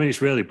another. I mean,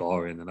 it's really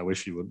boring, and I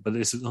wish she wouldn't. But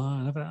this is an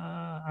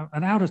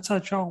out of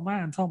touch old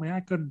man told me I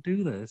couldn't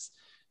do this.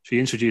 She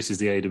introduces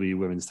the AEW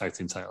Women's Tag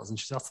Team titles, and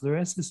she's off to the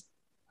races.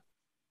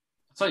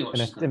 I'll tell you what,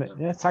 she's going to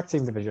do. Tag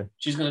team division.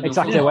 She's going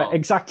to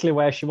exactly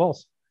where she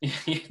was.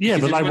 Yeah,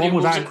 but like one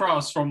with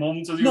across from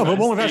one to the but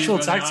one with actual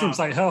tag teams.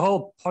 Like her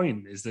whole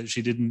point is that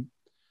she didn't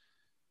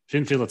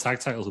feel the tag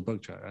titles were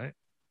booked right.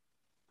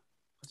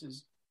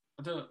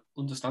 I don't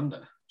understand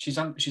her. She's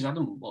had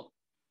them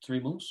 3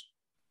 months.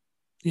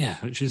 Yeah,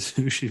 which is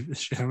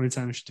how many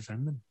times she's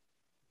defending.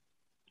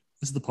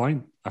 This is the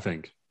point, I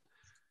think.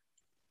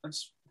 I'm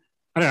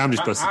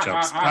just busting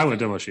chops. I wouldn't have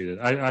done what she did.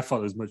 I thought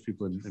there was much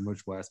people in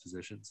much worse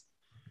positions.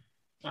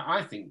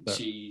 I think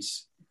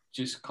she's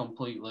just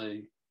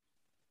completely.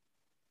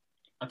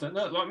 I don't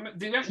know. Like,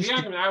 the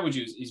argument I would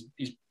use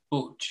is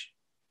Butch.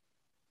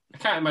 I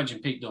can't imagine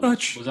Pete Dunne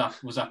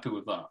was happy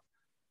with that.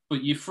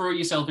 But you throw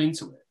yourself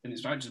into it, and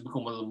it's actually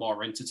become one of the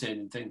more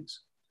entertaining things.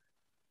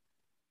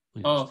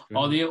 Yeah,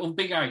 or the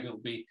big argument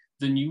would be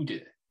the New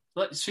Day.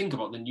 Let's think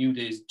about the New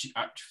Day's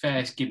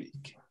first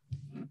gimmick.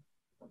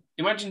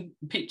 Imagine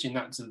pitching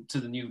that to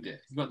the New Day.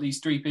 You've got these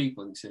 3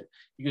 people, and you say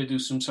you're going to do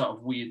some sort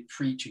of weird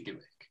preacher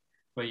gimmick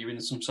where you're in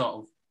some sort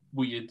of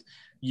weird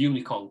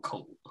unicorn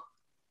cult.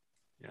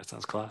 Yeah,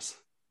 sounds class.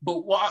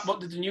 But what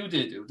did the New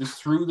Day do? They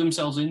threw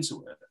themselves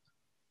into it,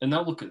 and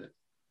now look at it.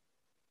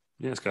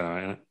 Yeah, it's kind of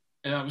right, isn't it?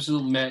 An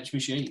absolute merch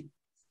machine.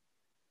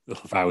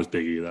 If I was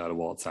Biggie, I'd have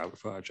walked out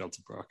before I jumped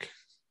to Brock.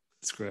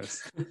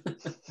 Disgrace.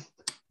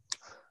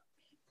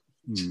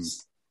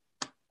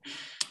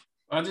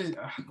 I'd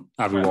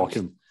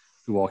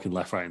be walking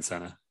left, right, and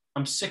centre.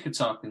 I'm sick of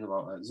talking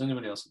about it. Does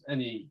anybody else have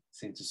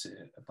anything to say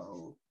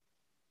about?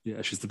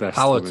 Yeah, she's the best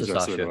Power women's to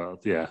wrestler Sasha. in the world.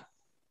 Yeah,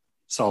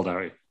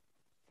 solidarity.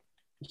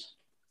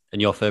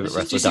 And your favourite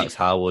wrestler, Dax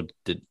Howard,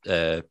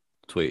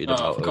 tweeted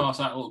about of course,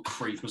 that little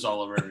creep was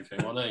all over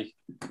everything, wasn't he?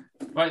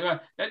 Right.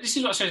 This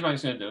is what Sage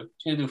Banks going to do.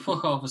 She's going to do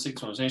fuck all for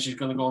 6 months, and she's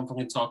going to go and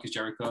fucking talk as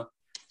Jericho.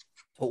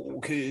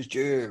 Talk is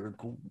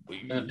Jericho.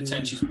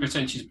 Pretend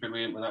she's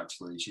brilliant when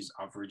actually she's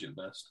average at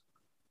best.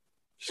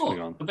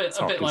 A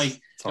bit like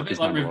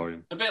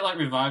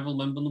Revival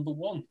member number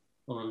 1,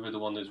 or the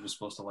one who's we're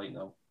supposed to like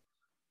now.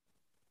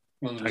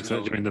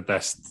 During the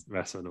best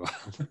wrestler in the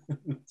world.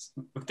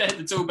 They're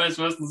the 2 best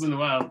wrestlers in the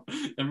world,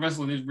 and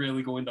wrestling is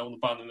really going down the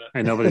pan in it.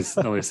 Hey, nobody's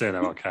saying that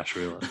about Cash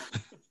Wheeler.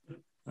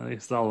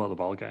 It's all about the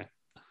bald guy.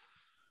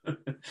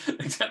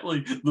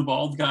 Exactly, the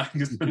bald guy.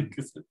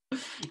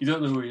 You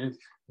don't know who he is,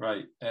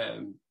 right?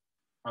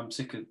 I'm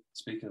sick of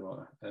speaking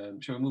about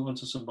it. Shall we move on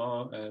to some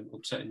more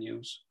upsetting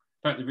news?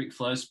 Apparently, Ric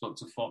Flair spoke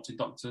to 40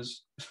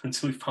 doctors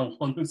until he found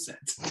one who said,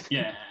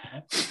 "Yeah,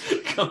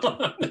 come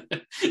on,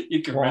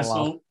 you can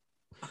wrestle."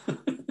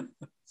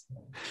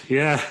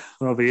 Yeah,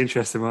 that'll be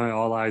interesting, right?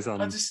 All eyes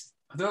on. I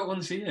don't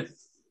want to see it.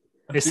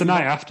 It's the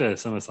night after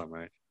SummerSlam,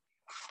 right?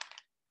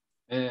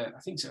 I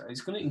think so.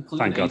 It's going to include.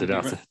 Thank God, did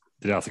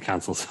have to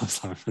cancel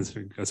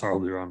SummerSlam. It's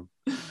horribly wrong.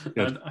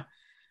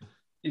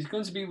 It's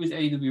going to be with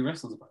AEW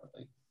wrestlers,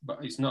 apparently,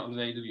 but it's not an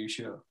AEW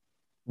show.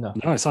 No,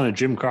 it's on a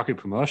Jim Crockett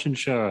promotion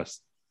show.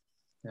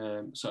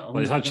 It's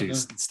actually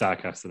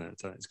Starcast, isn't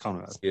it? It's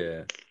Conrad.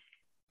 Yeah.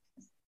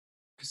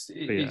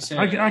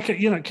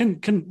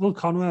 Will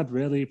Conrad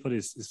really put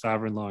his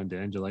father-in-law in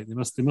danger? Like they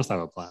must have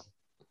a plan.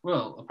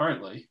 Well,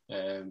 apparently,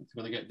 they're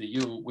going to get the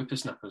young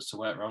whippersnappers to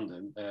work around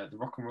him. The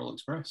Rock and Roll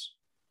Express.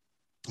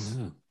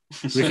 Yeah.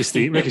 Ricky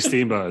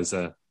Steamboat has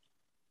turned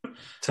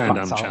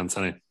down the chance,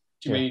 hasn't he?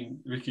 Do you mean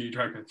Ricky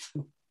Dragon?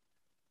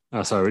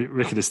 Oh, sorry,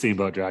 Ricky the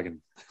Steamboat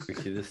Dragon.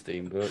 Ricky the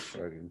Steamboat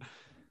Dragon.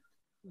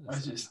 I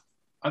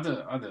don't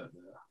know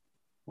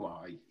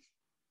why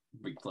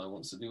Ric Flair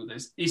wants to do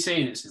this. He's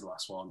saying it's his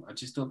last one. I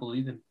just don't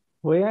believe him.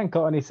 Well, he ain't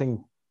got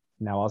anything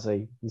now, has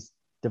he? He's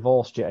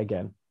divorced yet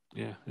again.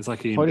 Yeah, it's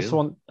like Ian That's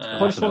why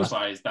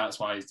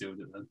he's doing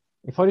it then.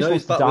 If I just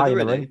wants to die in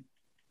the ring.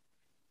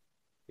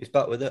 He's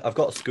back with it. I've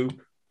got a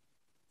scoop.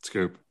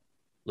 Scoop.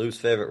 Lou's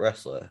favourite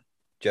wrestler,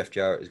 Jeff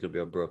Jarrett, is going to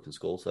be on Broken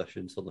Skull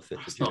Sessions on the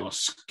 5th of June. Not a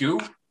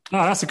scoop.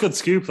 No, that's a good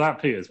scoop,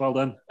 that, Peters. Well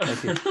done.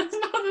 It's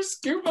not a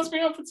scoop. That's been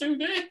out for 2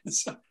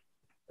 days.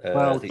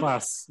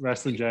 Class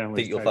wrestling journalist. I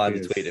think you'll find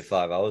the tweet it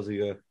 5 hours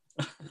ago.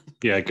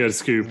 Yeah, good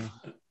scoop.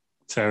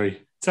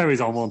 Terry's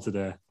on one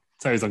today.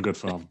 Terry's on good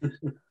form.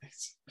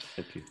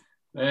 Thank you.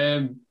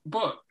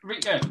 But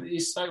Ric Flair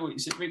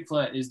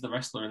is the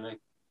wrestler, isn't he?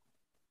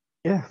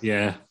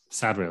 Yeah.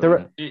 Sad,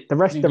 really. The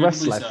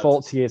wrestler,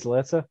 40 years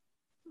later.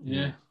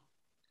 Yeah.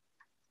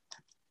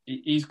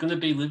 He's going to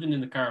be living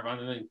in the caravan,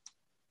 isn't he?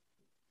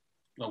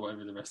 Or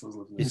whatever the wrestler's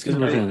living in. He's going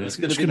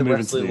to be the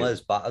wrestling Les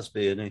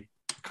Battersby, isn't he?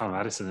 Conor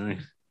Madison, isn't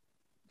he?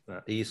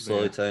 He's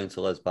slowly turning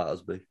to Les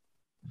Battersby.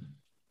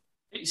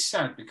 It's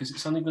sad because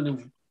it's only going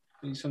to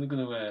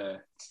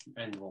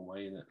end one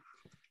way, isn't it?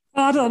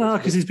 I don't know,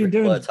 because he's been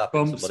doing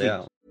bumps.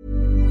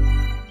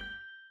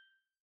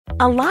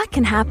 A lot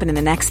can happen in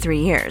the next 3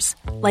 years.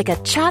 Like a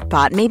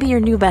chatbot may be your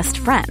new best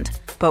friend.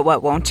 But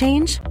what won't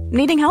change?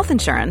 Needing health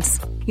insurance.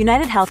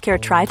 United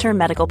Healthcare Tri-Term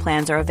Medical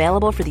Plans are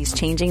available for these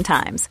changing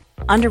times.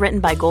 Underwritten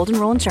by Golden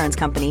Rule Insurance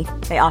Company,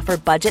 they offer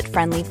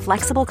budget-friendly,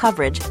 flexible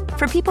coverage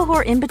for people who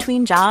are in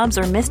between jobs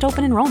or missed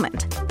open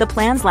enrollment. The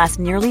plans last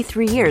nearly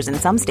 3 years in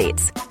some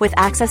states, with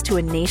access to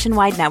a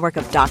nationwide network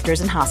of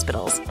doctors and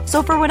hospitals.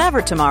 So for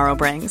whatever tomorrow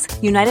brings,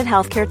 United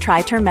Healthcare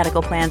Tri-Term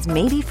Medical Plans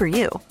may be for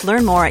you.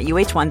 Learn more at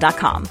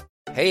uh1.com.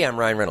 Hey, I'm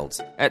Ryan Reynolds.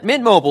 At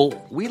Mint Mobile,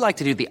 we like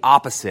to do the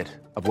opposite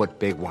of what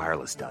Big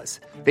Wireless does.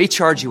 They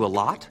charge you a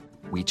lot.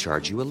 We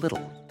charge you a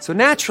little. So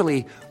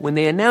naturally, when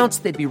they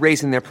announced they'd be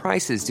raising their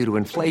prices due to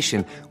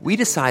inflation, we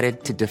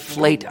decided to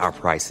deflate our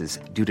prices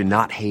due to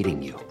not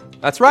hating you.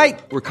 That's right.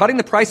 We're cutting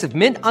the price of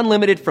Mint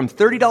Unlimited from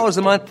 $30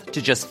 a month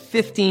to just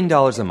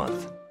 $15 a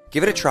month.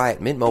 Give it a try at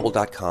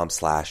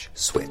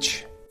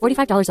mintmobile.com/switch.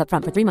 $45 up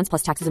front for 3 months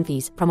plus taxes and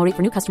fees. Promo rate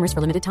for new customers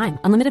for limited time.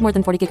 Unlimited more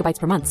than 40 gigabytes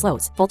per month.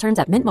 Slows full terms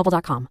at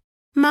mintmobile.com.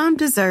 Mom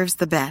deserves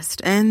the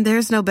best, and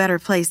there's no better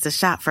place to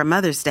shop for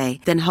Mother's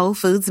Day than Whole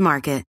Foods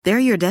Market. They're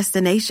your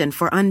destination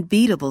for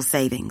unbeatable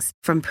savings,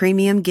 from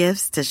premium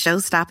gifts to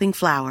show-stopping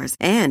flowers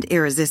and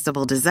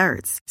irresistible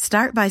desserts.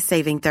 Start by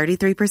saving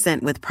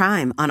 33% with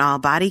Prime on all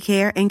body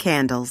care and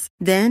candles.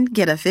 Then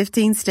get a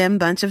 15-stem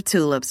bunch of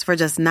tulips for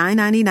just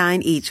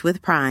 $9.99 each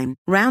with Prime.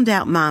 Round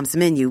out Mom's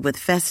menu with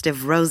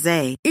festive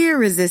rosé,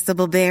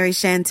 irresistible berry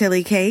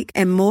chantilly cake,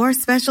 and more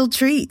special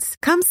treats.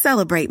 Come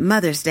celebrate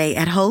Mother's Day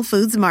at Whole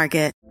Foods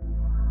Market.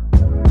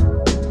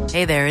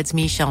 Hey there, it's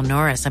Michelle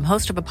Norris. I'm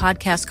host of a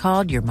podcast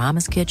called Your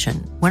Mama's Kitchen.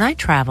 When I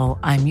travel,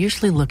 I'm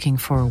usually looking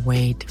for a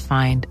way to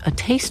find a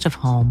taste of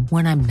home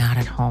when I'm not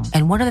at home.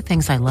 And one of the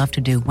things I love to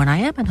do when I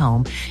am at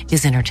home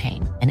is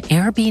entertain. And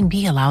Airbnb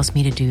allows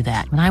me to do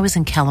that. When I was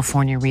in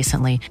California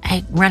recently,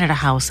 I rented a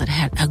house that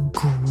had a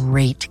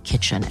great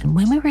kitchen. And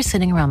when we were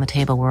sitting around the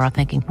table, we were all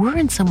thinking, we're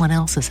in someone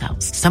else's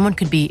house. Someone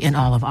could be in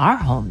all of our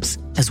homes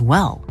as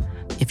well.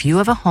 If you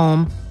have a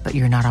home, but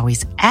you're not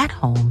always at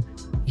home,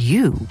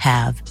 you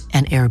have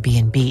an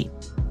Airbnb.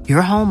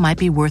 Your home might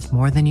be worth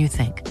more than you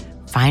think.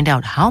 Find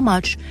out how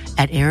much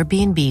at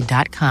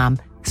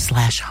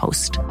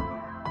airbnb.com/host.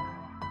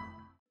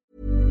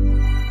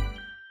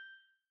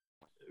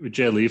 With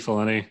Jay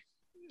Lethal,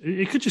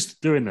 he could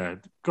just go in there,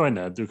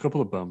 do a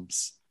couple of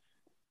bumps,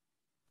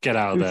 get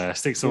out of there,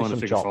 stick someone in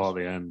the figure four at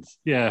the end.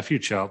 Yeah, a few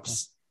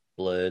chops.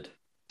 Blade.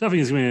 Don't think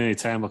he's going to be any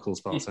turnbuckle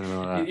spots or anything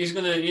like that. He's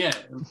going to,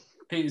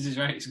 Peters is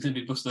right. It's going to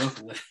be busted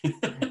open.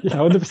 Yeah,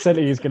 100%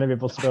 he's going to be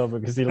busted over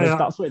because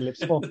that's what he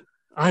lives for.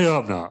 I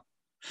hope not.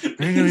 He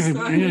ain't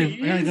got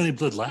any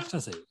blood left,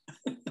 has he?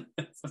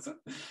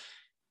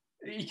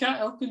 He can't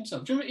help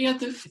himself. Do you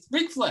remember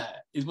Ric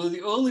Flair is one of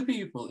the only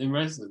people in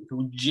wrestling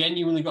who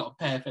genuinely got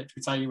a perfect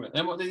retirement.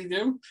 Then what did he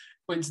do?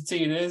 Went to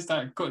TNA,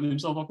 started cutting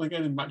himself up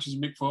again in matches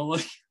with Mick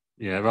Foley.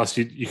 Yeah, Ross,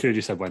 you could have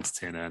just said went to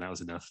TNA and that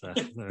was enough there.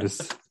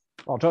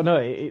 I don't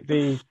know.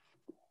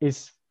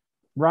 His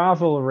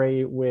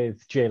rivalry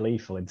with Jay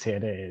Lethal in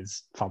TNA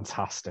is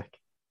fantastic.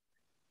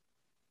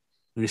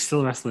 And he's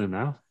still wrestling him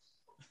now?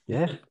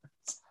 Yeah.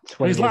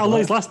 His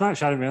last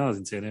match, I didn't realise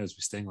in TNA was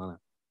with Sting, wasn't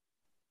it?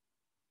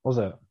 Was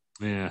it?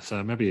 Yeah,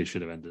 so maybe he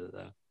should have ended it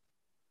there.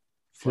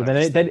 So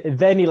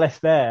then he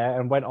left there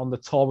and went on the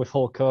tour with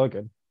Hulk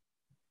Hogan.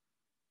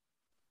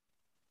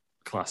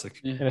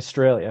 Classic. In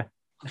Australia.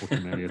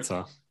 Hulkamania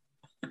tour.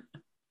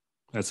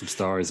 I had some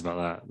stories about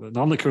that, but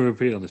none that can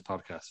repeat on this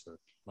podcast for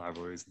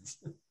liable reasons.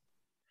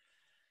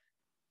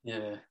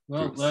 Yeah,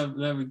 well,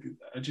 there we go.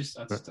 I just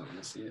don't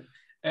want to see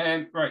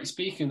it. Right,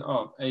 speaking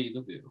of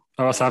AEW.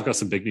 Oh, so I've got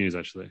some big news,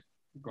 actually.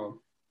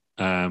 Go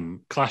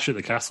on. Clash at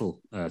the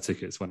Castle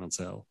tickets went on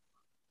sale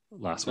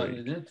last week.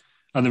 They did.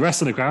 And the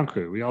rest of the ground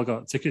crew, we all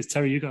got tickets.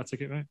 Terry, you got a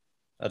ticket, right?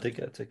 I did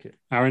get a ticket.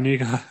 Aaron, you're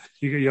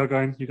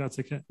going. You got a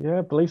ticket. Yeah,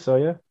 I believe so.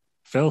 Yeah.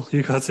 Phil,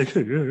 you got a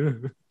ticket.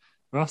 Yeah.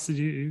 Ross, did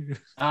you?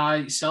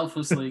 I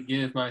selflessly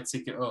gave my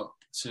ticket up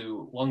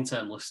to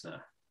long-term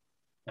listener.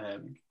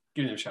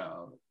 Give him a shout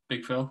out,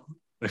 Big Phil.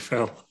 Big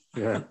Phil,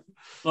 yeah.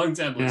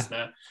 Long-term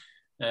listener.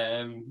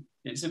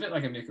 It's a bit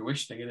like a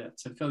Make-A-Wish thing, isn't it?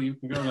 So Phil, you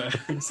can go there.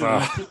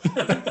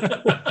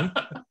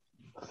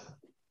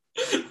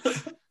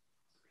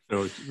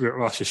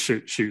 Ross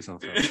just shoots on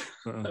Phil.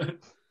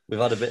 We've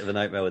had a bit of a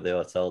nightmare with the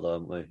hotel,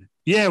 haven't we?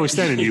 Yeah, we're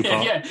staying in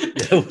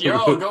Newport. You're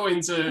all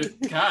going to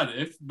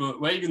Cardiff, but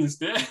where are you going to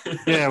stay?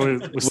 Yeah, we're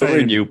staying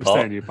in Newport. We're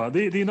staying in Newport.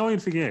 The annoying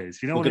thing is,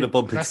 we're going to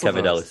bump into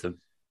Kevin Ellison.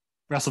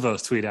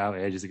 WrestleVotes tweeted out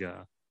ages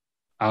ago.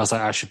 I was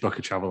like, I should book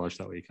a Travelodge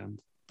that weekend,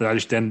 but I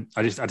just didn't.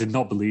 I did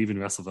not believe in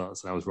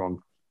WrestleVotes, and I was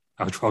wrong.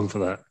 I was wrong for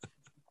that.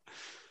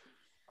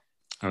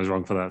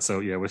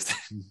 So yeah, we're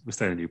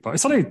staying in Newport.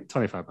 It's only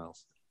 25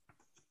 miles.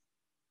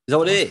 Is that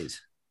what it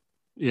is?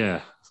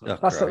 Yeah.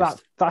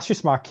 That's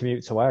just my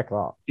commute to work.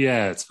 That.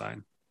 Yeah, it's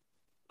fine.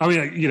 I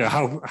mean,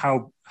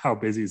 how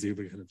busy is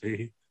Uber going to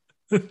be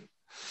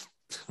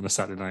on a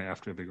Saturday night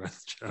after a big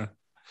wrestling show?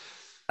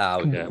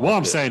 Yeah. What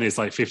I'm saying is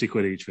like 50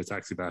 quid each for a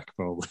taxi back,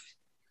 probably.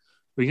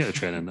 We can get a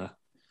train in there.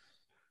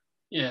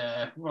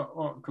 Yeah.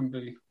 What can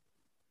be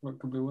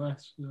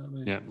worse? You know what I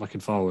mean? Yeah,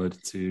 looking forward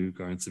to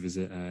going to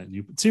visit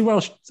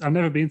Newport. I've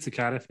never been to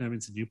Cardiff, never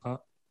been to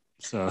Newport,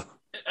 so.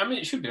 I mean,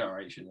 it should be all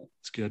right, shouldn't it?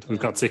 It's good. We've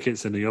got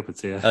tickets in the upper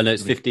tier. Oh, no,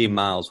 it's 15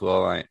 miles. We're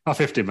all right. Oh,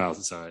 15 miles.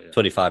 It's all right. Yeah.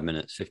 25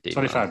 minutes,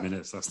 25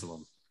 minutes. That's the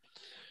one.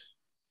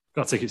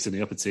 Got tickets in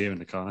the upper tier in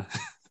the corner.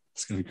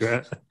 It's going to be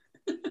great.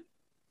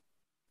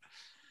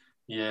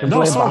 Yeah.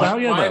 Not sold out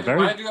yet, though.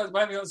 Why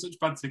have you got such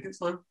bad tickets,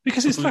 though?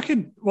 Because it's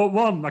fucking... Well,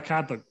 one, my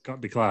card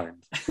got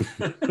declined.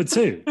 But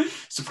two...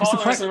 Support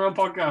the Wrestling Around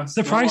podcast.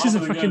 The prices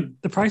are fucking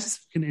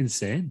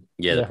insane.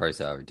 Yeah, the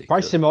prices are ridiculous.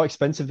 Prices are more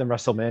expensive than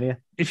WrestleMania.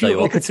 If you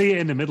look at it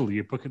in the middle,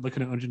 you're looking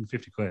at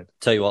 150 quid.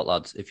 Tell you what,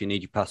 lads, if you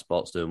need your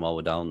passports doing while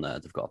we're down there,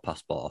 they've got a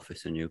passport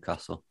office in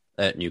Newport.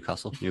 There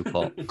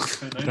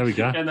we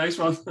go. Yeah, nice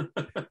one. It's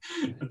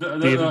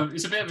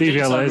a bit of a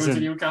DVLA to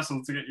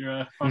Newcastle to get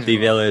your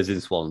DVLA's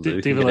in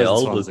Swansea.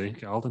 DVLA's in Swansea.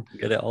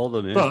 Get it all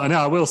done. Yeah. Well,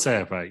 I will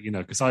say, right,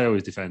 because I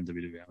always defend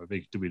WWE. I'm a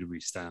big WWE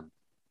stan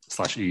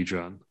 /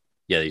 E-Dron.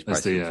 Yeah, these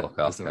prices fuck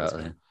off.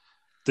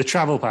 The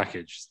travel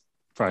package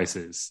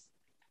prices.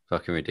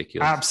 Fucking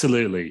ridiculous.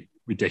 Absolutely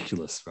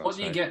ridiculous. What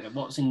do you get?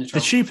 What's in the travel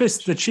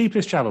The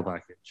cheapest travel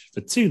package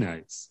for 2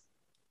 nights.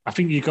 I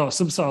think you got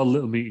some sort of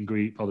little meet and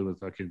greet, probably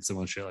with fucking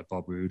someone shit like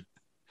Bob Roode.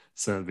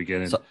 So at the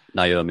beginning.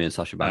 Naomi and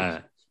Sasha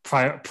Banks.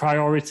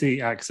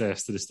 Priority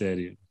access to the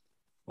stadium.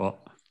 What?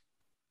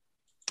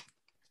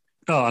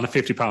 Oh, and a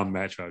 £50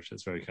 merch voucher.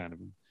 That's very kind of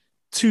them.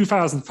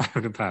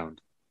 £2,500.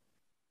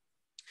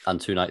 And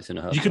 2 nights in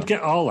a hotel. You could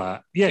get all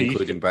that. Yeah,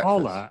 including breakfast.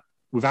 All that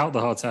without the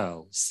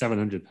hotel,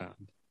 £700.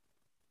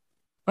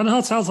 And the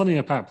hotel's only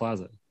a Park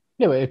Plaza.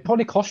 No, it'd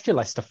probably cost you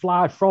less to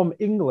fly from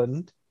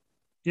England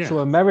to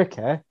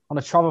America on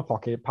a travel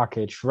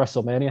package for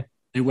WrestleMania.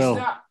 It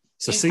will.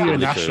 See you in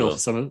Nashville for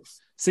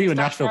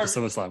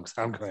SummerSlam because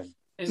I'm going.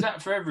 Is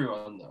that for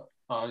everyone though,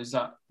 or is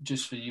that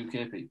just for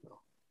UK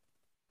people?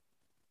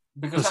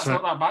 Because that's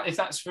not that bad. If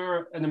that's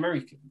for an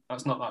American,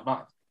 that's not that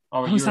bad.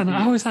 Or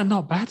how is that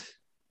not bad?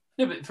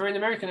 No, but for an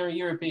American or a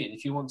European,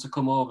 if you want to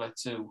come over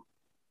to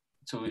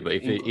but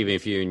even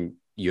if you're in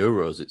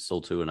euros, it's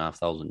still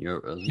 €2,500.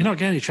 You're not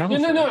getting any travel.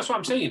 No, that's what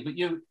I'm saying. But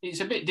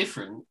it's a bit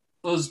different.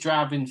 Us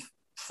driving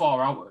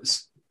 4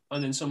 hours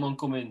and then someone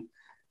coming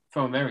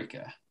from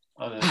America.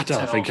 I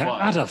don't think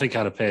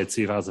I'd have paid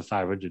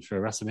 $2,500 for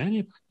a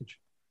WrestleMania package.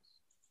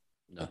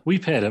 No, we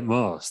paid at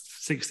most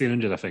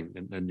 $1,600, I think,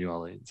 in New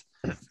Orleans,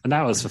 and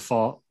that was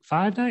for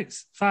 5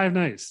 nights. 5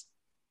 nights.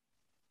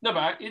 No,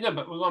 but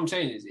what I'm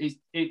saying is,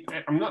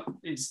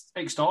 it's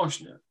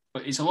extortionate,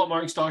 but it's a lot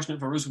more extortionate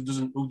for us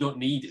who don't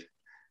need it.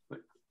 But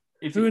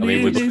we do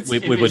need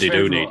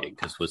it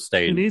because we're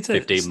staying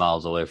 15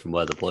 miles away from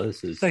where the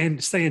place is.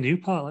 Stay in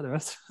Newport like the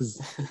rest of us.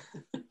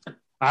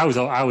 I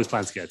was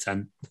planning to get a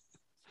tent.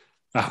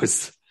 That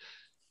was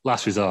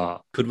last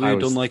resort. Could we have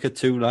done like a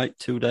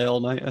 2-day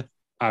all-nighter?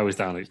 I was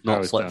down.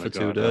 Not slept for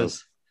 2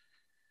 days.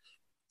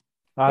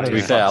 To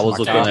be fair, I was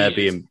looking at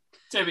Airbnb.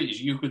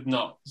 You could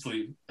not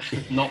sleep,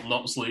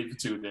 not sleep for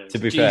 2 days. To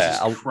be fair,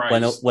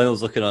 when I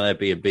was looking on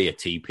Airbnb, a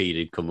TP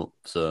did come up,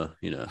 so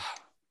TP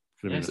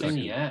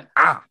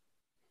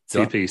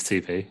is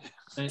TP.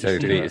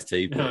 TP is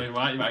TP. No,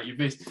 right. You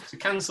missed. So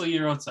cancel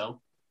your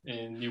hotel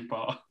in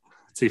Newport.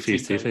 TP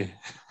is TP.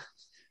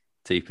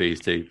 TP is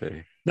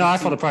TP. No, I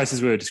thought the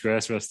prices were a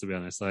disgrace for us, to be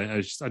honest.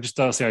 I just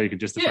don't see how you could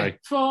justify.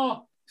 Yeah,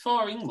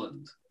 for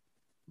England.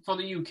 For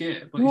the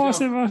UK. But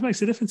what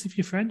makes a difference if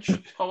you're French?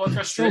 Or for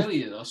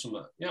Australia or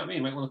something. You know what I mean?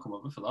 You might want to come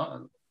over for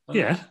that.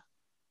 Yeah,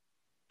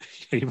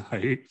 you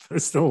might. But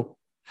it's still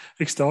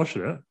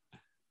extortionate.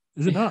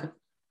 Is it not?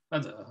 I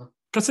don't know.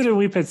 Considering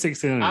we paid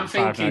 $1,600. I'm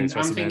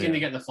thinking to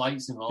get the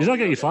flights involved. You don't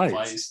get your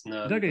flights.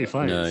 No, you don't get your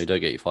flights. No, you don't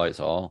get your flights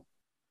at all.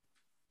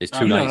 It's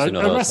 2 nights in a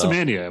at hotel.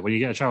 WrestleMania, when you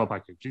get a travel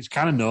package, it's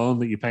kind of known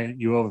that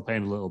you're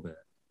overpaying a little bit,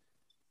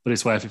 but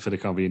it's worth it for the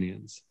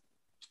convenience.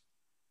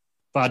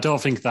 But I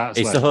don't think that's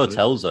It's the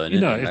hotel zone.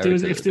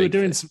 If they were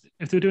doing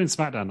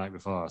SmackDown night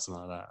before or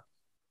something like that,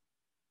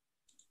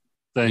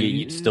 then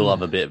you'd still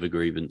have a bit of a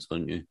grievance,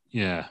 wouldn't you?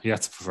 Yeah, you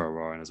have to prefer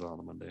Raw in as well on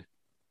a Monday.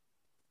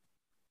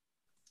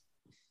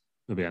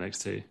 Maybe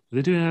NXT. Are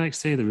they doing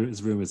NXT?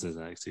 There's rumours there's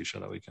an NXT show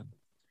that weekend.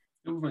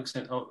 It would make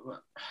sense. Oh,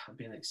 I'd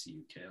be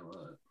NXT UK.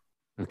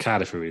 And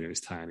Cardiff Arena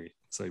is tiny,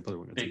 so you probably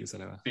won't get tickets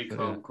anyway. Big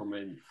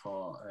homecoming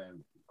for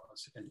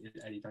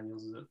Eddie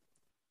Daniels, is it?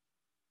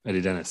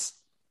 Eddie Dennis.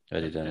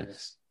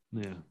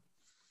 Yeah.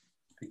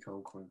 Big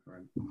homecoming for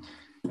him.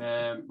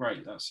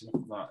 Right, that's enough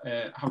of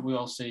that. Have we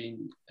all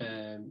seen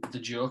The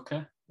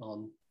Joker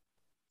on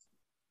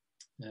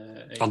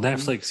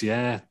Netflix?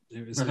 Yeah.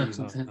 It was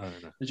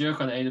The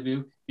Joker on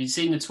AW. You've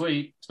seen the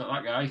tweet. It's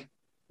not that guy.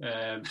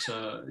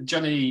 So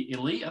Johnny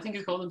Elite, I think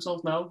he called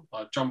himself now,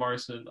 or John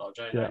Morrison or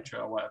Johnny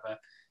Nitro or whatever.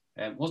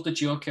 Was the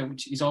Joker,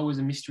 which is always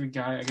a mystery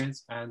guy, I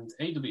guess, and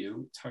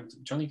AW tagged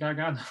Johnny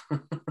Gargano.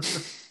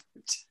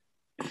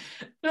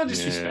 No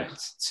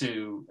disrespect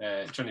to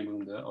Johnny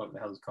Mundo, or what the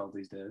hell it's called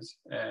these days.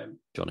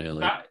 Johnny Elite.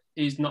 That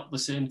is not the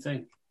same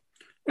thing.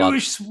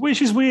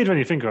 Which is weird when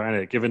you think about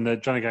it, given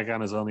that Johnny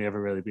Gargano's only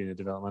ever really been a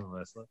developmental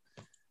wrestler.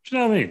 Do you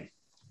know what I mean?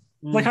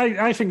 Like,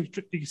 I think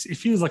it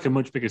feels like a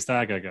much bigger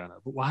star,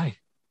 Gargano, but why?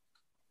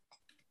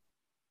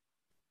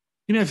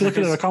 You know, if you look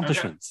at their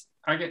accomplishments.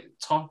 I get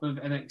top of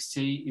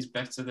NXT is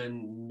better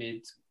than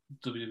mid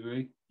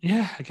WWE.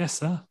 Yeah, I guess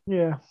so.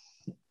 Yeah.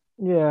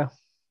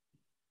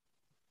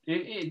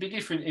 It'd be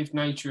different if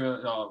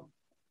Nitro or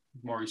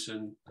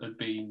Morrison had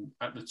been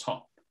at the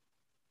top.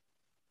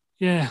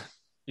 Yeah.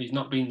 He's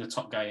not been the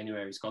top guy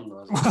anywhere. He's gone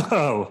though.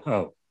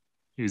 Oh.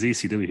 He was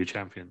ECW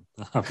champion.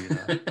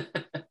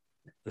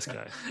 This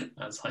guy.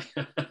 That's like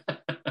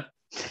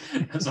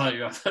that's all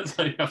you have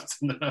to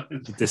know.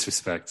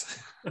 Disrespect.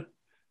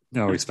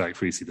 No respect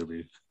for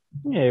ECW.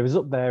 Yeah, he was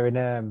up there in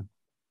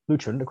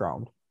Lucha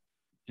Underground.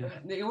 Yeah.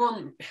 He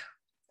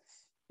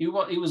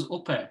was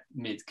upper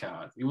mid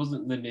card. He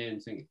wasn't the main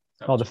thing.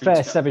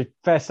 The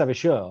first ever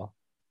show.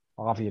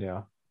 I'll have you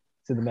know.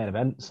 It's in the main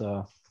event,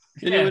 so.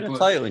 Did he win a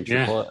title in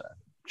Triple A?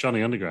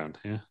 Johnny Underground,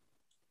 yeah.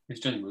 It's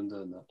Johnny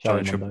Mundo and that.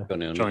 Johnny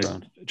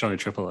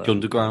Triple A.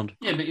 Underground.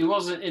 Yeah, but he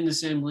wasn't in the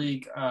same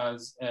league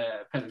as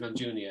Pentagon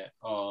Jr.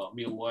 or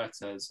Mil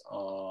Muertes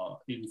or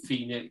even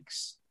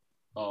Phoenix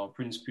or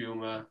Prince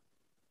Puma.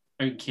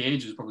 I think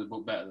Cage was probably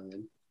booked better than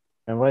him.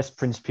 And where's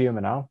Prince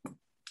Puma now?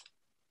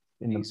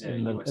 In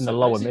the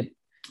lower mid.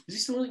 Is he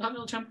still a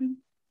Continental champion?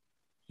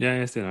 Yeah,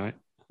 he's doing all right.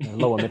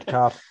 Lower mid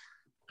card.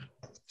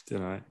 He's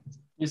doing all right.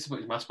 He used to put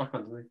his mask back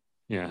on, didn't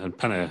he? Yeah, and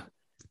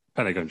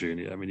Pentagon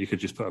Jr. I mean, you could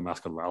just put a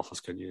mask on Ralphus,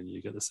 can you? And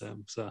you get the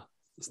same. So.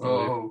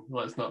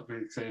 Let's not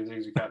be saying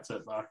things we can't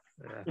take back.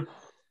 Yeah.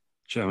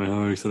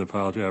 Jeremy, he said a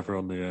pile driver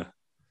on the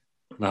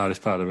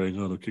hardest part of the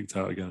ring. Oh, they kicked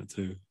out again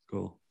too.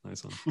 Cool,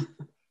 nice one.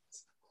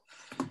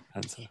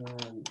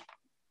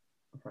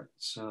 Right,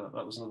 so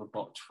that was another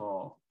botch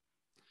for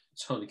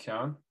Tony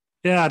Khan.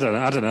 Yeah, I don't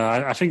know.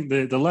 I think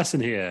the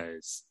lesson here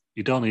is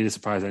you don't need a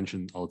surprise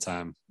entrant all the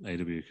time, AW,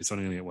 because it's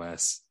only going to get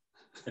worse.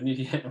 And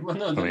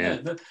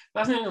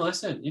that's not a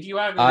lesson. If you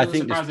are going to do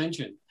a surprise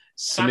entrant,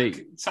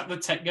 sack the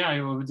tech guy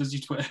or does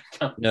your Twitter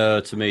account. No,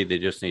 to me, they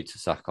just need to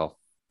sack off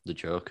the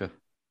Joker.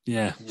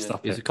 Yeah.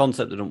 Stop it. It's a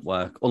concept that doesn't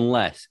work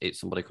unless it's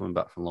somebody coming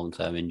back from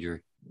long-term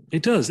injury.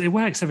 It does. It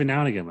works every now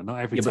and again, but not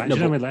every time.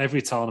 Like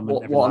every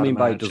tournament. What I mean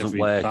by it doesn't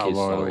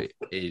work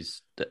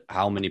is that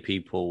how many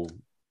people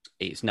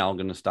it's now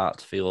going to start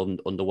to feel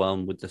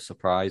underwhelmed with the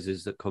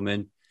surprises that come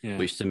in. Yeah.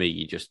 Which to me,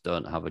 you just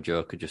don't have a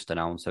Joker. Just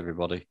announce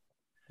everybody.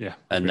 Yeah,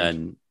 and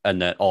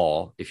then,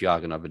 or if you are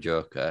going to have a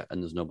Joker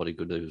and there's nobody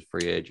good who's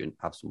free agent,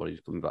 have somebody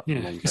who's coming back.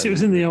 Yeah, because it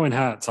was in the Owen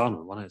Hart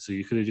tournament, wasn't it? So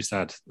you could have just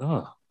had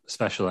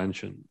special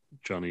entrant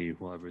Johnny,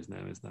 whatever his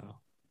name is now,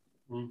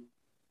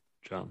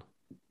 John.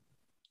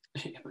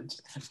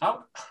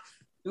 How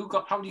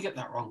do you get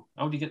that wrong?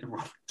 How do you get the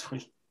wrong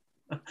tweet?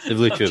 They've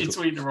literally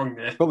tweet the wrong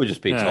day. Probably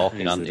just been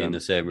talking in the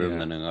same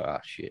room and then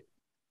like, shit.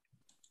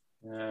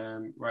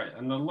 Right,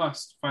 and the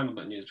last final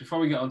bit of news before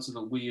we get onto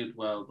the weird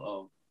world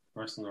of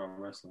wrestling around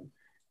wrestling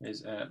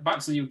is back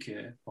to the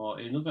UK for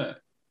another.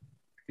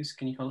 I guess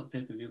can you call it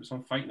pay-per-view? It's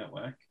on Fight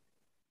Network.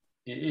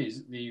 It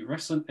is the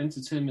Wrestling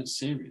Entertainment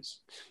Series.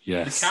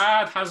 Yes, the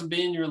card has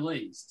been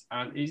released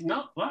and it's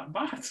not that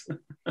bad.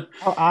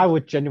 I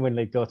would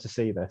genuinely go to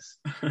see this.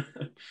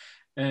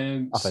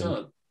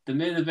 So the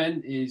main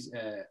event is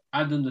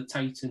Adam the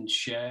Titan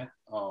Cher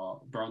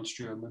or Braun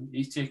Strowman.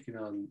 He's taking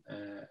on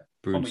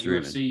former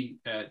UFC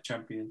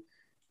champion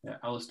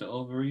Alistair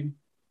Overeem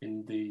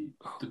in the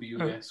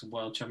WWS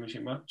World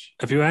Championship match.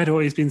 Have you heard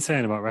what he's been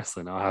saying about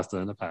wrestling or has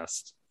done in the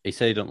past? He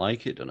said he don't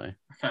like it, don't he? I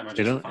can't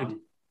imagine.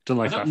 Don't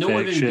like that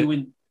fake shit.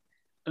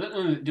 I don't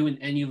know him doing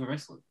any other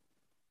wrestling.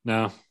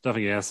 No, don't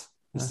think he has.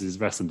 This is his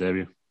wrestling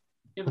debut.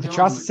 If he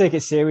tries to take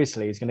it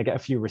seriously, he's going to get a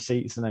few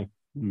receipts, isn't he?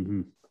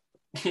 Mm-hmm.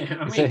 Yeah,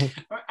 I mean,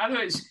 I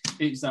know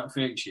it's that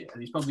fake shit,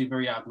 and he's probably a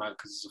very hard man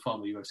because he's a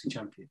former UFC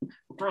champion.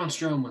 But Braun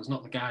Strowman's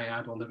not the guy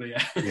I'd want to be.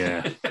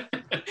 Yeah.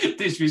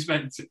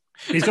 Disrespect.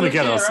 He's going to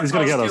get us. He's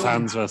going to get those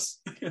hands, Russ.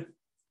 He's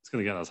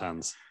going to get those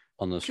hands.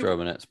 On the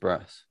Strowman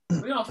Express.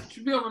 We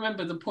all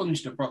remember the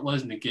punch that Brock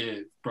Lesnar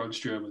gave Braun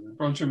Strowman, and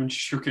Braun Strowman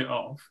shook it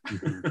off.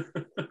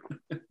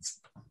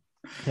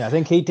 Yeah, I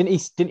think he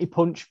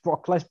punch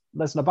Brock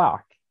Lesnar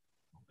back.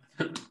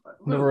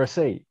 Another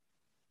receipt.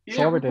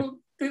 Yeah,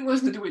 didn't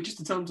Lesnar do it just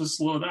to tell him to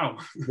slow down?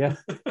 Yeah.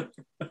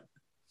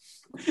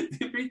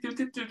 They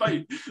did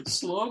like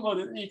slow mo,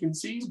 and you can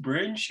see his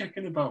brain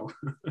shaking about.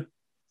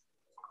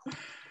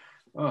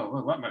 Oh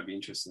well, that might be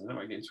interesting. That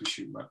might get into a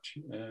shoot match.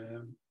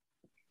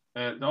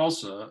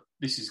 Also,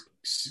 this is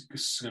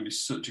going to be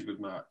such a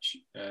good match.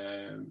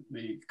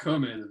 The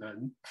co-main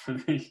event for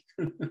the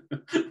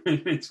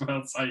Women's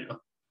World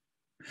title.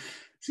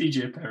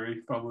 CJ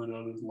Perry, formerly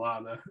known as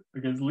Lana,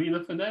 against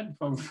Lena Fernand,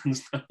 formerly known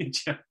as Nia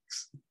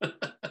Jax.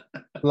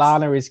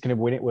 Lana is going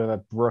to win it with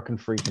a broken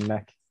freaking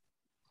neck.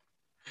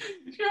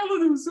 Surely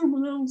there was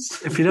someone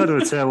else. If you don't do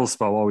a table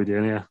spot, what are we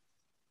doing here?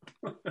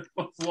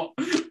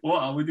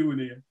 What are we doing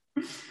here?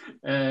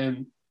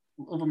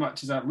 Other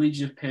matches are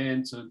Legion of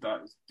Pain, so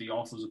that's the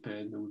Authors of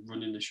Pain, who were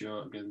running the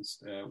show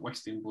against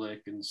Westin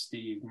Blake and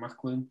Steve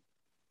Macklin,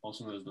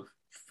 also known as the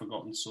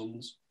Forgotten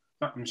Sons.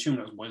 I'm assuming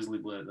that was Wesley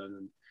Blake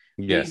then.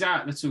 Yeah. These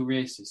aren't the two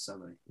racists, are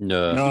they?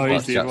 No,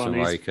 he's the Jackson one.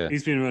 Riker.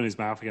 He's been running his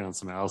mouth again on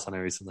something else, I know,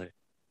 recently.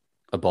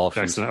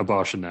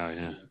 Abortion now,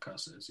 yeah. Of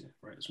course it is, yeah.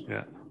 Right,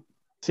 yeah.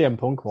 CM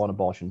Punk wore an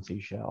abortion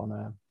t-shirt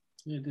on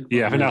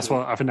Yeah, I think that's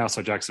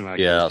what Jackson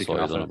Riker. Yeah, that's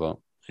what he's on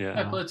about. Yeah.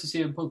 I played to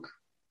CM Punk.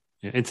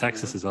 Yeah, in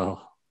Texas as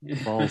well.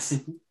 Yeah. Balls.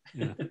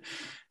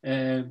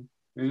 Yeah.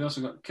 We've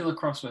also got Killer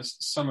Cross vs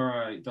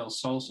Samurai Del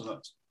Sol, so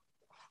that's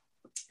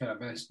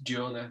versus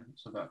Jonah,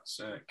 so that's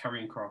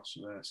Karrion Kross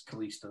versus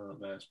Kalisto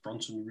versus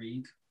Bronson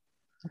Reed.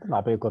 I think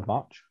that'd be a good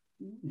match.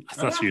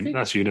 That's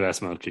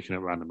Universe mode kicking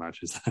up random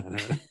matches.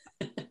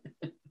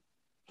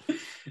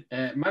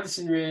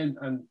 Madison Rayne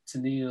and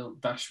Tennille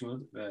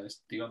Dashwood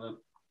versus Deonna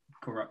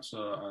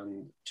Purrazzo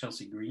and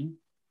Chelsea Green.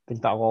 I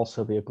think that'll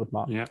also be a good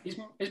match. Yeah.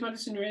 Is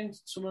Madison Rayne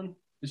someone?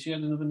 Does she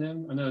have another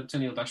name? I know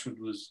Tennille Dashwood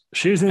was.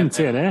 She was in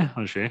TNA,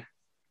 wasn't she?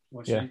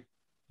 Was yeah.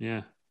 she?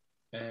 Yeah.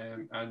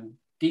 And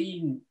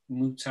Dean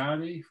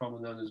Mutari,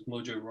 formerly known as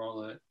Mojo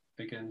Rawley,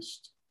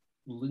 against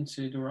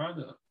Lindsay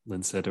Dorado.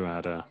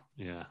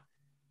 Yeah.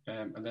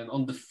 And then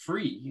on the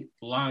free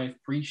live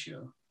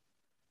pre-show,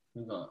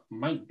 we've got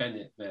Mike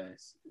Bennett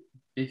versus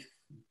Biff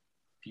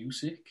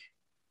Busick.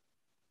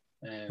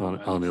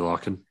 Only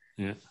Larkin.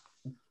 Yeah.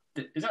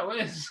 Is that what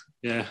it is?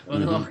 Yeah.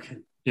 Only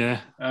Larkin.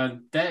 Yeah.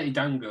 And Dirty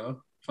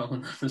Dango,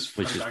 formerly known as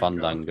Which is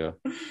Fandango.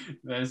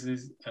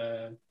 Versus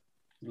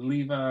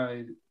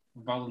Levi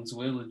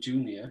Valenzuela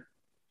Jr.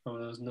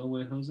 formerly known as No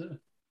Way Jose.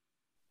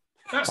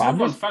 That's not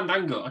one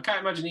Fandango. I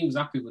can't imagine he was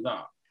happy with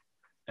that.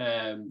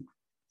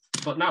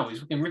 But now he's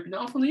fucking ripping it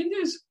off on the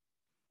Indies.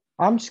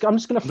 I'm just going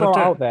to throw it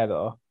out there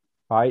though,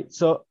 right?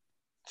 So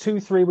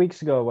 2-3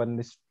 weeks ago,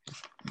 when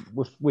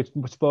we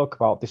spoke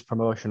about this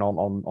promotion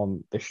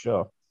on this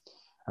show,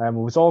 it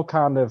was all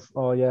kind of,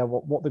 what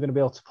they're going to be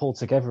able to pull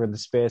together in the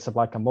space of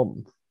like a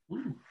month.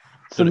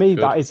 To me,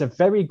 that is a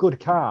very good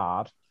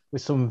card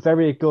with some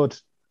very good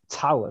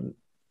talent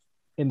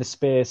in the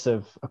space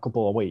of a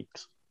couple of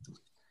weeks.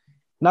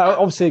 Now,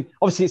 obviously,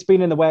 it's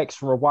been in the works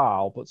for a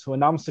while, but to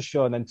announce the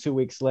show and then 2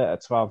 weeks later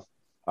to have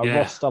a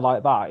roster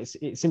like that,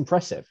 it's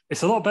impressive.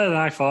 It's a lot better than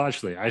I thought,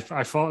 actually. I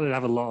thought they'd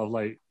have a lot of,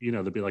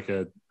 there'd be like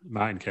a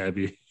Martin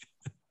Kirby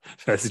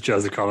versus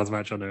Joseph Collins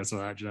match on there or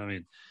something like that, do you know what I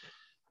mean?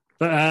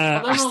 But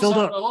I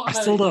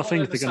still don't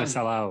think they're going to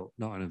sell out.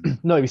 No,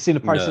 have you seen the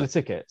price of the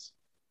tickets?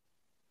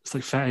 It's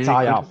like 38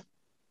 I quid. have.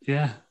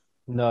 Yeah.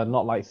 No,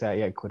 not like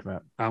 38 quid, mate.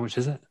 How much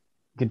is it?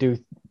 You can do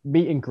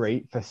meet and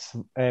greet for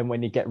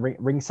when you get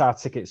ringside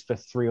tickets for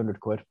 300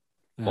 quid.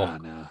 Oh,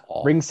 no.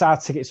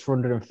 Ringside tickets for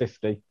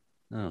 150.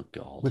 Oh,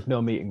 God. With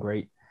no meet and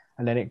greet.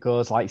 And then it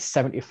goes like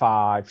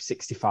 75,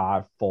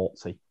 65,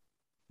 40.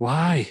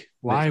 Why?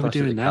 Why are we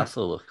doing that?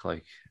 Castle look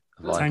like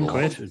 10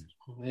 quid.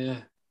 Yeah.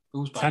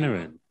 Tenner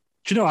in.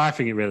 Do you know what I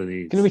think it really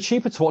needs? It's going to be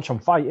cheaper to watch on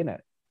Fight, isn't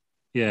it?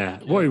 Yeah.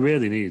 What it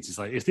really needs is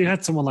if they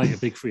had someone like a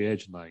big free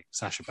agent like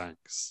Sasha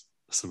Banks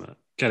or something,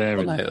 get her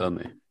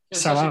in.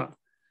 Sell out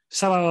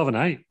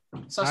overnight.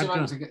 Sasha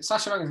Banks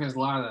against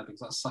Lana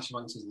because that's Sasha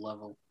Banks'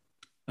 level.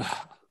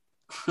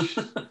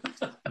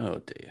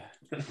 Oh dear.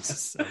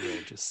 It's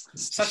outrageous.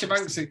 Sasha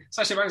Banks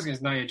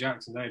against Nia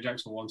Jax, and Nia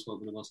Jax will once will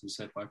be the most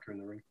unsafe biker in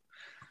the ring.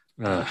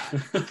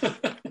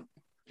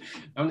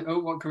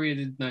 What career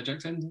did Nia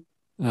Jax end?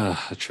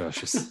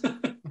 Atrocious.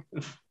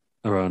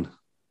 Her own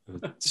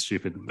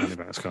stupid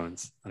antivirus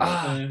comments.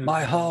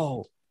 My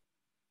hole.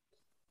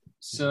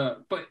 So,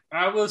 but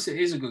I will say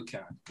it is a good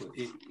card. But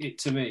it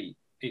to me,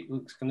 it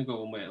looks going to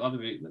go one way. It'll either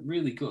be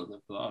really good,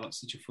 and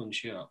that's such a fun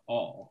show,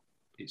 or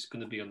it's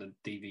going to be on the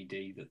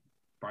DVD that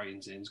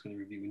Brian Zane's going to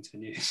review in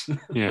 10 years.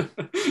 Yeah.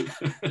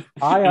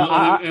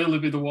 It'll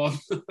be the one.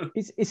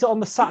 Is it on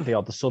the Saturday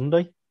or the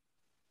Sunday?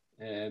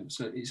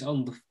 So it's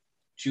on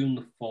June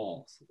the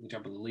 4th, which I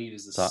believe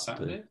is the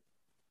Saturday.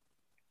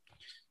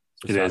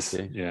 It is,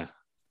 yeah.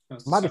 I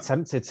might be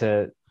tempted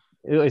to.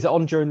 Is it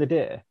on during the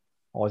day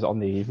or is it on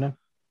the evening?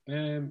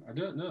 I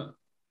don't know.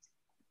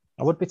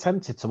 I would be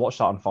tempted to watch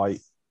that on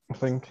Fight, I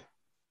think.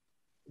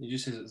 It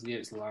just says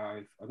it's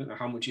live. I don't know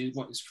how much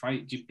what is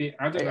Fight. Do you pay?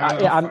 I don't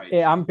know. It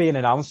ain't being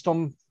announced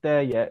on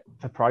there yet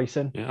for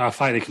pricing. Yeah, our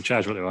Fight, they can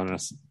charge what they want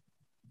us.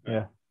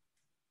 Yeah.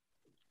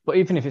 But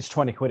even if it's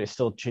 20 quid, it's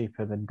still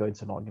cheaper than going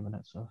to 90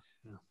 minutes. So.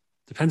 Yeah.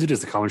 Depends who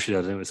does the commentary,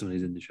 I don't know, with some of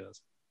these indie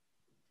shows.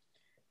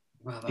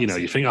 Well,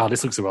 you think, oh,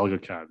 this looks a well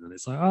good card. And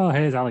it's like, oh,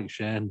 here's Alex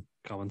Shane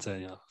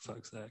commentating. Oh, for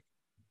fuck's sake.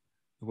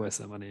 Waste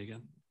that money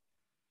again.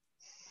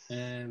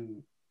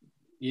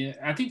 Yeah,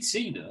 I did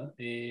see though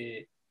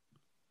a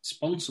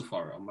sponsor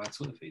for it on my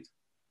Twitter feed.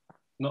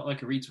 Not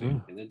like a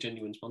retweet, they're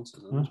genuine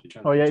sponsors.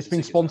 Oh yeah, it's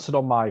been sponsored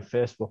on my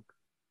Facebook.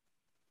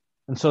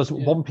 And so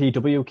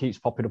 1PW keeps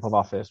popping up on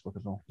our Facebook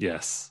as well.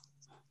 Yes.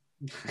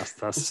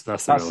 That's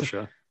the real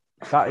show.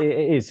 That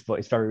it is, but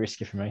it's very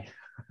risky for me.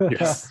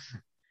 Yes.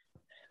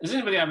 Does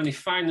anybody have any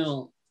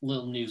final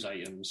little news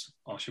items,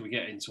 or should we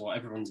get into what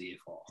everyone's here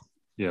for?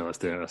 Yeah, let's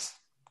do this.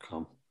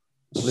 Come.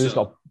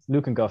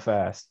 Luke can go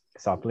first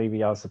because I believe he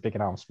has a big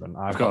announcement.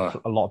 I've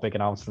got a lot of big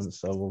announcements,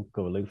 so we'll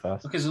go with Luke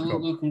first. Okay, so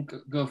Luke can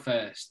go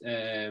first.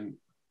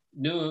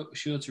 No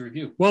show to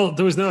review. Well,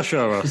 there was no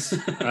show, Ross.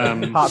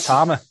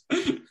 Part-timer.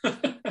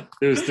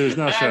 There was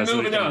no show.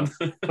 Moving on.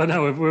 But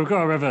no, we've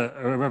got a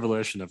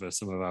revelation of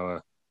some of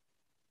our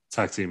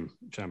tag team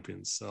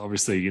champions. So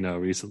obviously,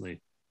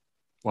 recently,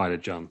 why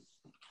did John?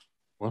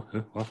 What?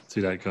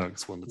 2 Day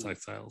Cox won the tag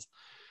titles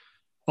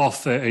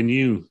off a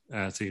new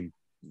team,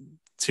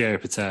 Thierry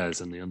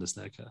Peters and the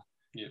Undersnaker.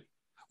 Yeah.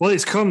 Well,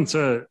 it's come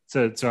to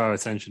our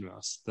attention,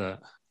 Ross, that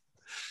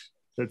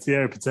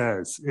Thierry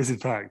Peters is in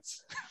fact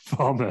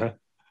former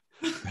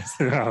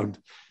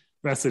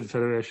Wrestling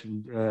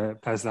Federation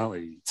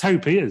personality Terry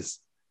Peters,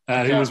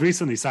 who was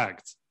recently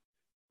sacked.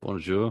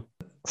 Bonjour.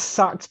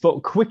 Sacked,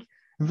 but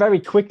very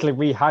quickly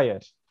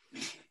rehired.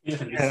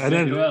 And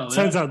then it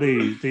turns out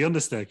the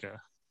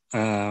Undersnaker,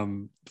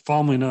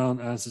 formerly known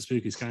as the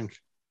Spooky Skank.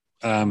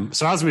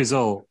 So as a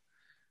result,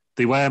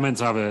 they were meant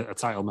to have a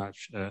title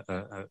match,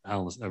 a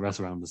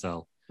Wrestle Around the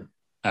Cell.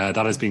 That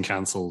has been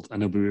cancelled,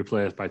 and they'll be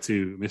replaced by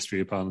 2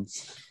 mystery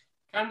opponents.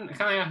 Can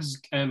I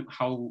ask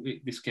how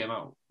this came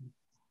out?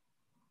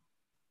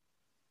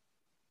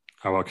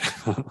 How okay.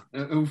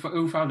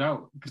 Who found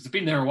out? Because they've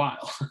been there a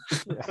while.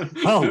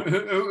 Oh.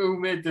 who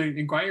made the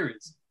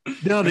inquiries?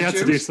 No, they had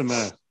to do some...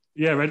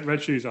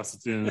 Red Shoes has to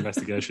do an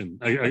investigation,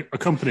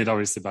 accompanied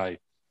obviously by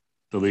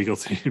the legal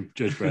team,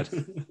 Judge Brett.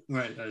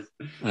 Right.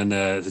 And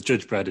the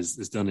Judge Brett has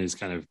done his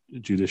kind of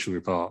judicial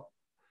report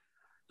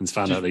and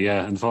found out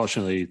that,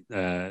 unfortunately,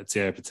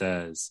 Thierry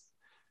Peters,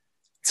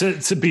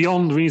 to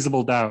beyond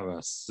reasonable doubt,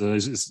 Russ, so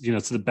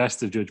to the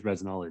best of Judge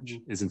Brett's knowledge,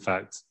 is in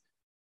fact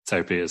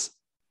Terry Peters.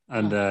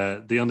 And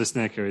the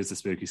Undersnaker is the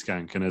Spooky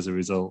Skank, and as a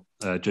result,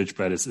 Judge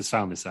Brett has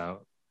found this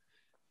out.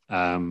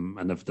 And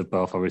they've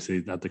both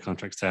obviously had the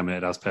contracts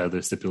terminated as per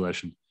the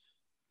stipulation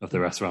of the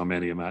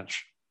WrestleMania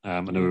match.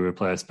 And they were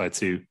replaced by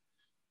 2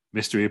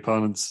 mystery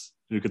opponents.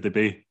 Who could they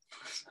be?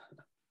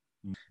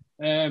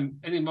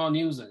 Any more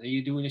news? Are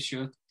you doing a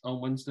show on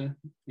Wednesday? Are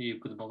you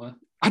going to bother?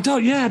 I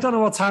don't know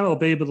what time it'll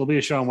be, but there'll be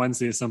a show on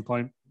Wednesday at some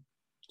point.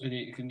 Are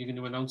you going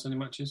to announce any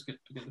matches?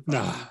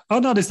 No. Oh,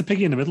 no, there's the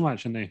piggy in the middle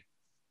match, isn't he?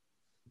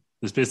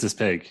 There's Business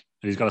Pig,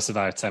 and he's got to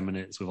survive 10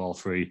 minutes with all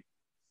 3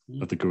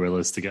 of the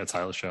gorillas to get a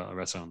title shot at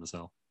Wrestle on the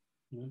Cell.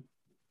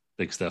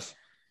 Big stuff.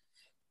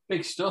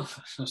 Big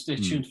stuff. So stay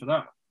tuned for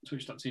that.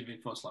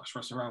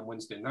 Twitch.tv/WrestleRound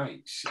Wednesday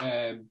nights.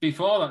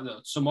 Before that, though,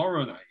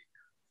 tomorrow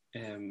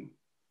night,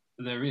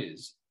 there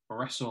is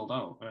Wrestled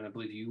Out, and I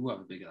believe you have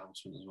a big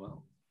announcement as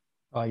well.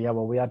 Oh, yeah,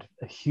 well, we had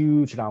a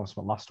huge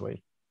announcement last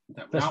week.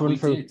 Let's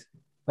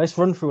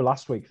run through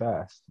last week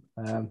first.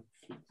 So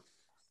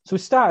we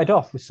started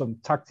off with some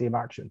tag team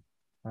action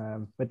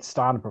with the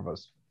Steiner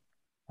Brothers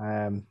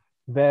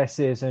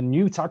versus a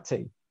new tag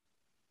team.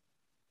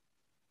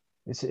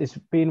 It's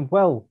been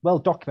well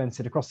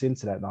documented across the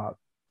internet that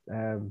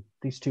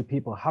these 2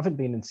 people haven't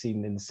been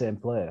seen in the same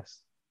place.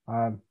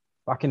 I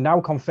can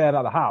now confirm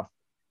that they have,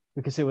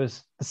 because it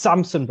was the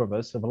Samson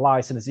brothers of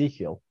Elias and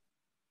Ezekiel.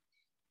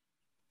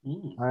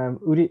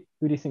 Who do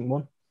you think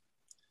won?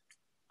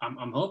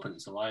 I'm hoping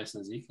it's Elias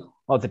and Ezekiel.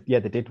 Oh, they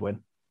did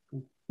win.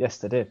 Yes,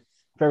 they did.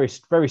 Very,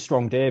 very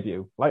strong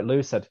debut. Like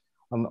Lou said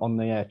on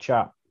the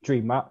chat,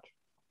 dream match.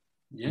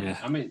 Yeah,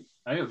 I mean,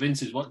 I hope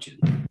Vince is watching.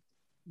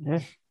 Yeah.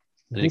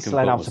 He's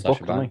laying out a book,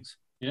 doesn't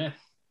he? Yeah.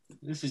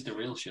 This is the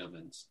real show,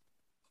 Vince.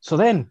 So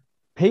then,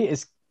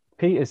 Peters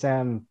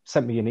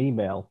sent me an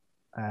email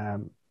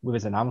with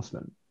his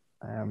announcement.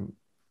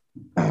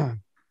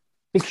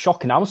 Big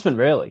shock announcement,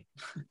 really.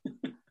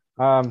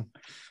 I'm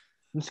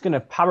just going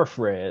to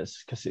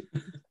paraphrase because it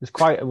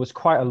was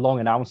quite a long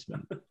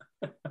announcement.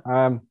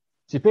 So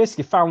he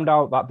basically found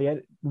out that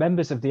the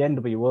members of the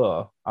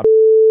NWO are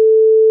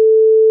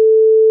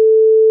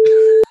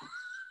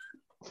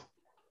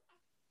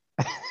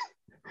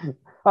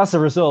As a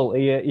result,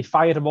 he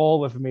fired them all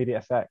with immediate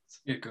effect.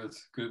 Yeah, good.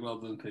 Good. Well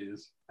done,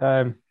 Peters.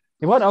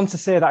 He went on to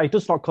say that he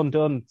does not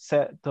condone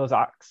those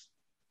acts.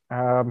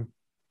 And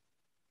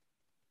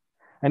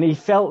he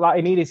felt like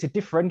he needed to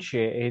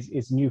differentiate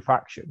his new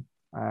faction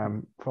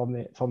from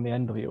the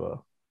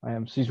NWO.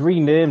 So he's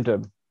renamed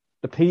them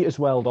the Peters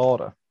World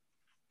Order.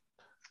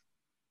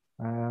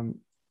 The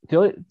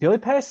only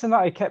person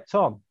that he kept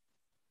on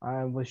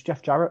was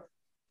Jeff Jarrett.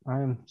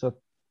 So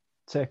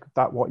take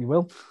that what you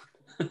will.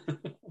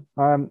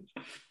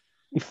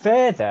 He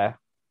further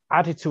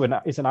added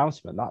to his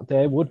announcement that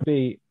there would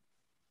be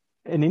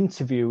an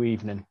interview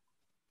evening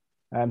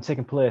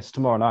taking place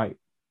tomorrow night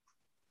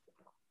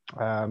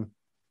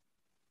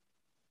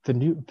for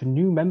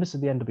new members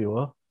of the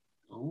NWO.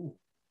 Oh,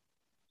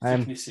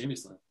 taking it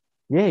seriously.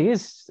 Yeah, he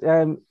is.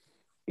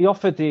 He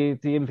offered the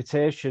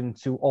invitation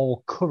to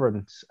all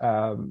current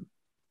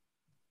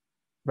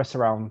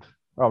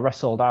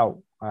wrestled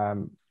out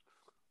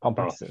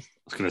competitors.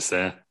 I was going to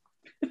say.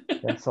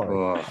 Yeah,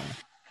 sorry.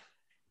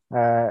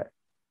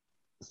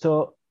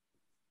 So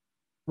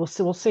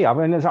we'll see. I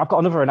mean, I've got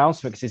another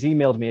announcement because he's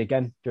emailed me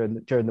again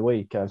during the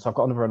week. So I've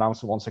got another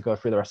announcement once I go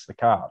through the rest of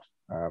the card.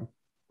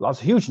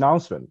 That's a huge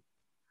announcement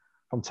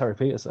from Terry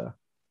Peters there.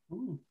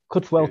 Ooh,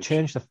 could well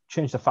change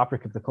the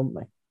fabric of the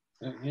company.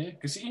 Yeah,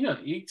 because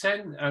he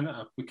tend, and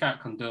we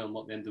can't condone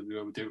what the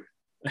NWO were doing.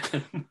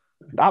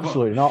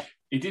 Absolutely not.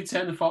 He did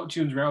turn the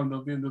fortunes round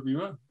of the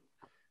NWO.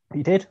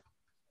 He did.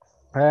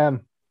 So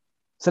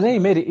then he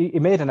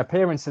made an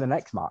appearance in the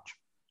next match.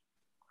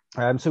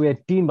 So we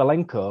had Dean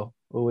Malenko,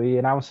 who he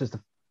announced as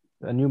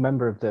a new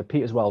member of the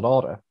Peters World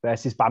Order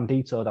versus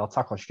Bandito del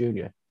Tacos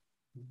Jr.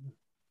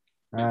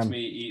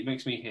 It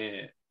makes me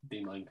hate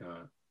Dean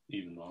Malenko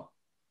even more.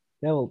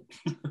 Yeah, well,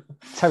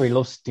 Terry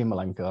loves Dean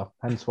Malenko,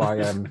 hence why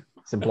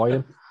he's employed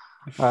him.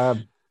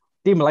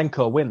 Dean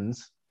Malenko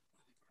wins,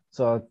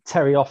 so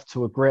Terry off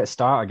to a great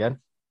start again.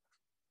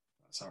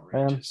 That's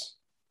outrageous.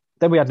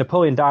 Then we had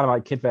Napoleon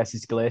Dynamite Kid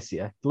versus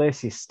Glacier.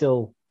 Glacier's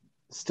still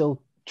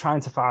trying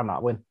to find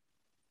that win.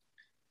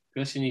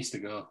 Glacier needs to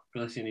go.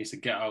 Glacier needs to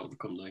get out of the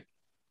company.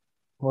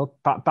 Well,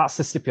 that's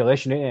the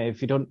stipulation, isn't it?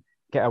 If you don't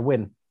get a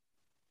win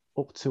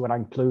up to and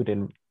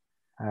including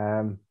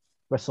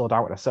wrestled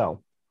out in a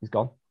cell, he's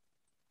gone.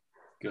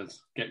 Good.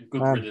 Get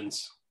good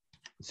riddance.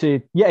 So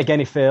yet again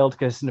he failed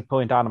because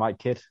Napoleon Dynamite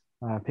Kid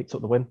picked up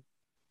the win.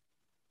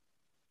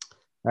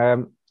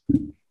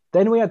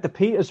 Then we had the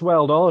Peters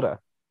World Order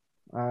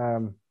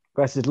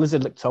versus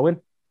Lizard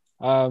Liptowen.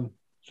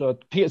 So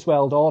Peters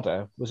World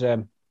Order was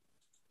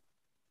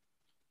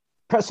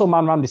Pretzel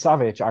Man Randy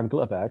Savage and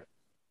Glitterberg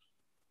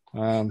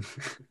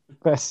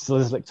versus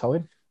Lizard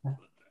Liptowen.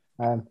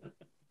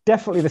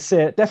 Definitely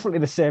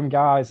the same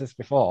guys as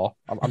before.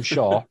 I'm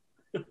sure.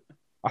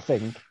 I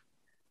think.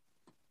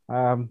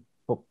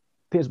 But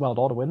Peters World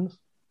Order wins.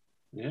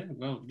 Yeah,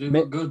 well, they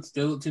look good.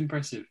 They looked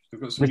impressive.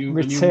 They've got some new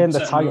return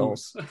the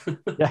titles.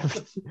 Yeah,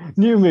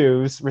 new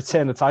moves.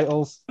 Return the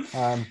titles.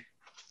 Then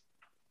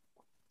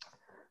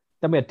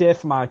we had Dave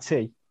from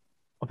IT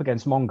up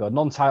against Mongo,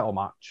 non-title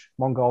match.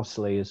 Mongo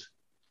obviously has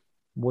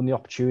won the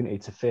opportunity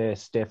to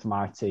face Dave from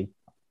IT,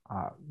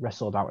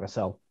 wrestled out in a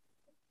cell.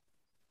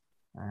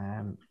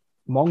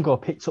 Mongo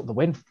picked up the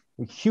win.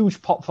 A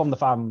huge pop from the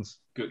fans.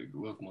 Good,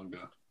 love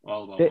Mongo.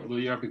 All about it. Well,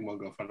 you're a big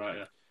Mongo fan, aren't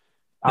you?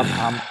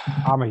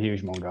 I'm a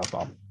huge Mongo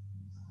fan.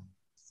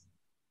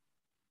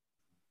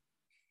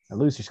 And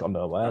Lucy's got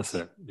nowhere. That's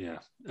it. Yeah,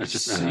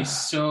 he's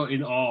so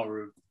in awe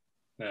of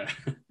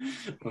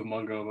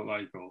Mongo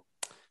McMichael.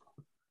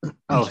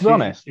 To be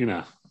honest,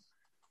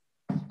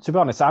 To be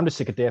honest, I'm just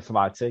sick of Dave from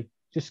IT.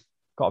 Just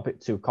got a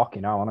bit too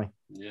cocky now, hasn't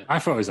he? Yeah. I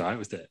thought he was alright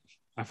with Dave.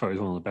 I thought he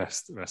was one of the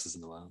best wrestlers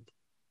in the world.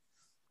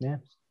 Yeah.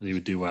 And he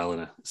would do well in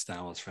a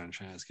Star Wars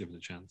franchise, given a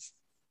chance.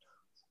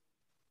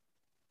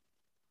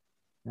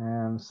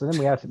 So then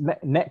we had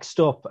next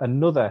up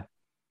another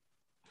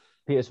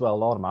Peters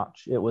World Order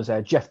match. It was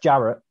Jeff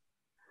Jarrett,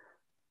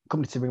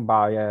 accompanied to ring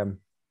by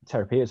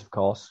Terry Peters, of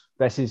course,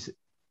 versus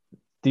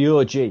the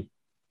OG,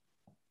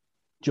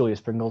 Julius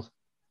Pringles.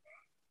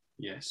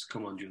 Yes,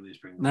 come on, Julius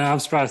Pringles. No, I'm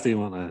surprised he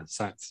wasn't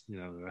sacked.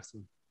 The rest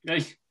of them.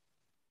 Hey,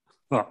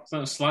 what? It's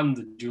not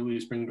slander,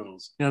 Julius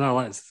Pringles. Yeah, no,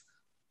 it's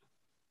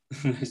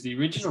it's the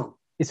original.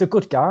 He's a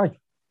good guy.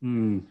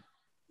 Don't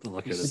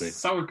look at it.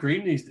 Sour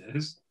cream these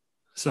days.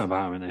 It's not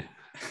about him, isn't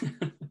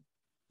it?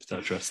 Just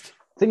don't trust.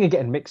 I think you're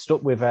getting mixed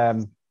up with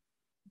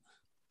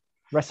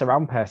rest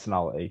around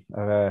personality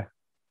of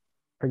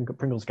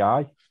Pringles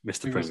guy.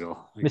 Mr.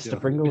 Pringle. Mr.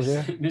 Pringles,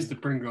 yeah. Mr.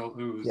 Pringle,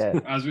 who's,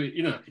 as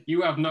we,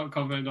 you have not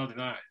confirmed or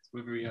denied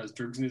whether he has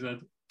drugs in his head.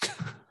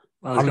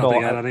 Well, he's got a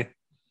big head, hasn't he?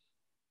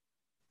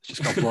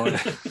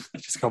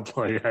 Just got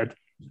bloody head.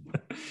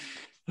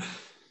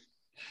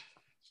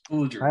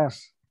 Full of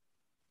drugs.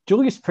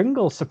 Julius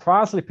Pringles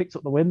surprisingly picked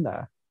up the win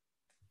there.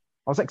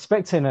 I was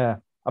expecting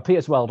a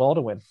Peters World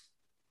Order win.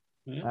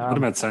 Yeah. Would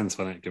have made sense,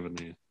 wouldn't it, given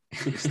the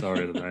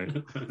story of the night.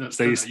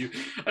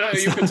 I know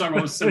you can talk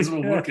about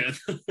sensible booking.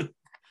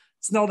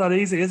 It's not that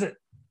easy, is it?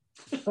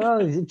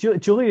 Well,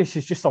 Julius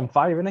is just on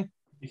fire, isn't he?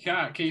 You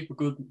can't keep a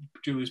good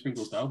Julius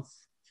Pringles down.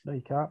 No,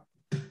 you can't.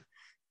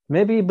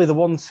 Maybe he'd be the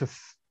one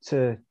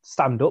to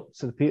stand up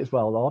to the Peters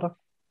World Order.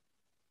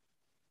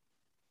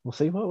 We'll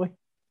see, won't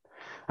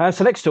we?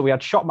 So next up, we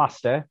had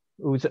Shotmaster,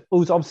 who's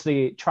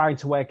obviously trying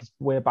to work his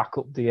way back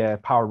up the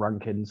power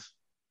rankings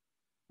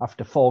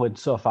after falling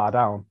so far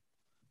down.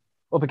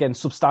 Up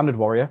against Substandard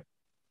Warrior.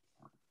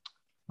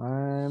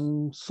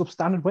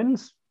 Substandard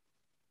wins.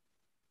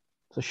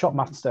 So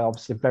Shotmaster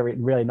obviously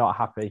really not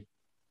happy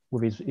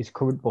with his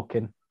current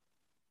booking.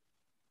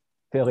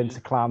 Failing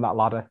to climb that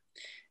ladder.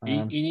 He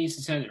needs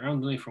to turn it around,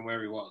 doesn't he, from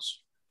where he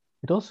was?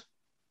 He does.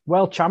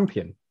 World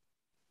champion.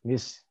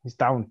 He's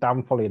down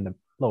probably in the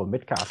lower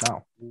mid card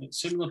now.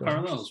 Similar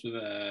parallels with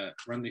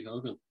Randy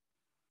Hogan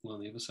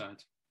on the other side.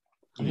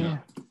 Yeah.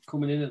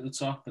 Coming in at the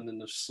top and then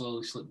they've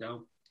slowly slipped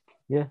down.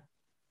 Yeah.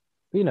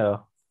 You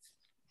know,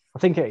 I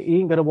think he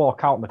ain't going to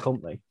walk out in the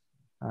company.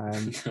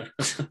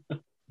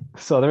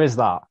 So there is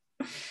that.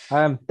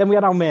 Then we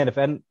had our main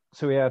event.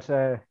 So we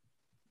had,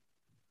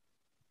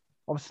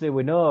 obviously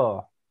we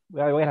know, we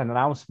had an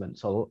announcement.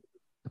 So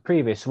the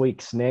previous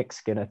week,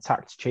 Snakeskin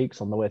attacked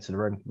Cheeks on the way to the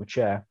ring with a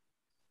chair.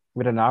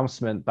 We had an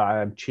announcement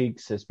that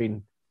Cheeks has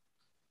been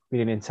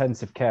in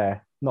intensive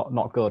care.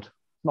 Not good.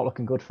 Not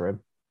looking good for him.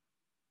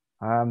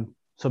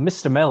 So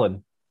Mr.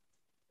 Mellon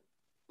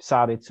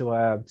decided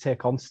to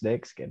take on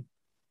Snakeskin.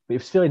 But he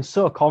was feeling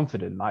so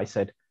confident that I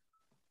said,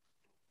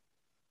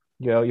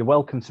 you're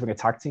welcome to bring a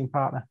tag team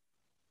partner.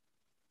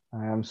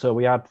 So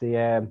we had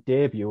the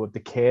debut of the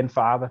Kane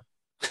father.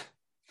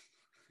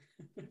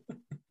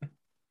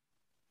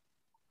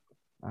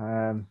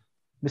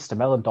 Mr.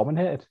 Mellon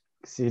dominated.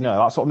 So,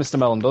 that's what Mr.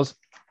 Mellon does.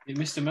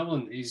 Mr.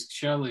 Mellon is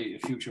surely a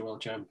future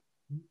world champ.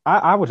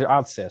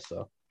 I'd say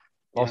so.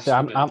 Yes,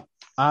 Obviously,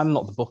 I'm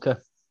not the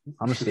booker.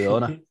 I'm just the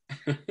owner.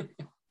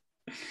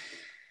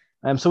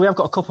 So we have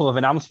got a couple of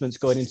announcements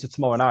going into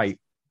tomorrow night.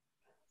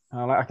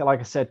 Like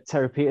I said,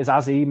 Terry Peters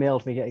has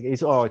emailed me.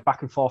 He's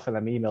back and forth with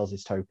them emails.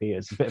 Is Terry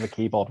Peters a bit of a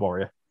keyboard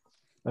warrior?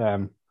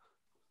 Well,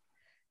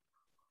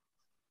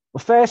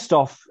 first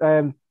off,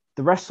 the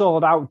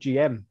Wrestled Out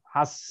GM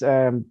has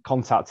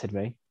contacted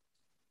me.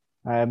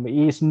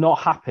 He is not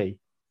happy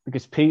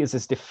because Peters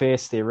has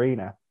defaced the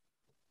arena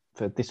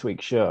for this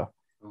week's show,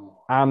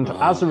 and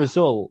as a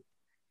result,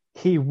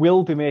 he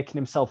will be making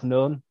himself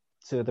known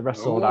to the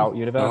Wrestled Out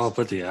universe. Oh,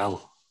 bloody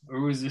hell!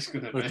 Who is this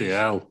going to be? Bloody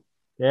hell!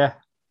 Yeah.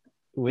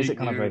 Who is it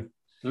going to be?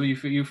 No,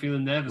 you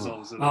feeling nervous all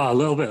of a sudden? A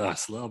little bit, a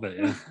little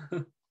bit,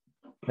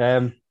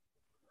 yeah.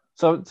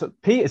 So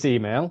Peter's he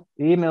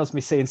emails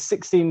me saying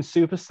 16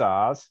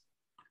 superstars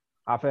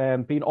have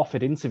been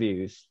offered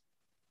interviews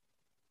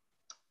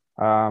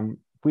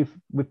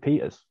with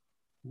Peters.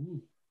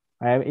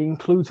 It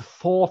includes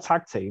 4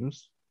 tag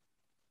teams,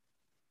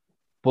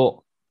 but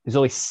there's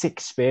only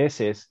 6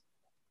 spaces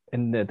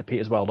in the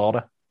Peters World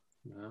Order.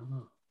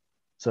 Oh.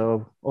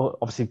 So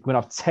obviously we're going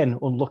to have 10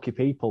 unlucky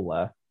people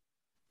there.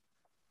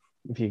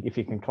 If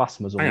you can class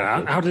them as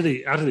unlucky. How did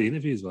the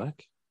interviews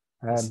work?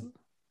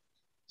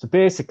 So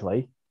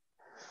basically,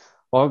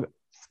 well,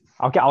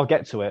 I'll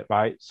get to it,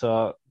 right?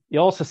 So he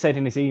also said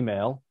in his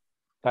email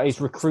that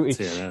he's recruited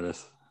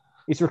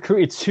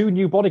 2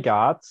 new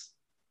bodyguards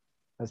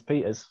as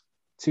Peters,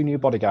 2 new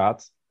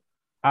bodyguards,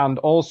 and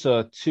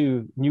also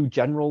 2 new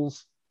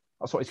generals.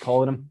 That's what he's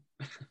calling them.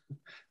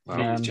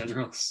 Peters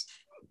Generals.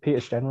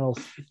 Peters Generals.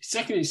 He's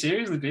taking it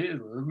seriously, Peters.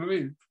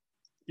 Maybe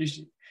you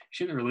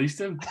should have released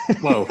him.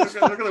 Well, look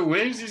at the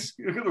waves he's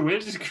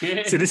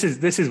creating. See,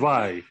 this is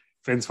why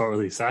Vince won't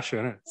release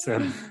Sasha,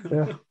 isn't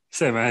it?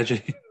 Same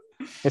energy.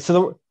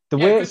 So the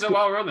way. So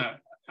while we're on that,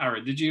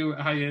 Aaron, did you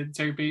hire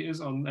Terry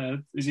Peters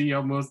on? Is he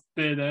your most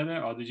paid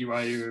earner, or did you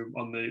hire him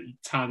on the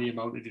tiny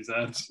amount he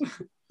deserves?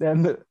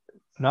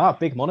 No,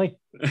 big money.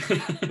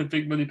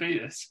 Big money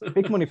Peters.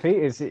 Big money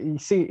Peters. You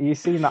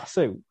seen that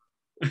suit?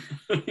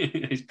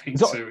 His pink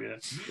suit, yeah.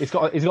 He's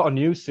got a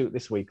new suit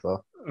this week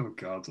though. Oh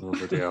God! Oh,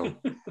 bloody hell.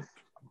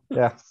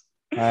 Yeah.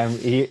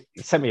 He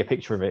sent me a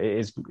picture of it.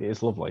 It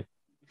is lovely.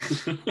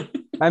 So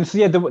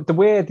yeah, the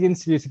way the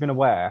interviews are going to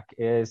work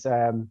is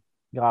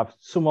you'll have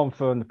someone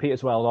from the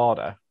Peters World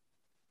Order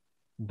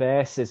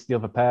versus the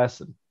other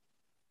person.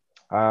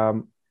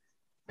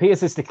 Peters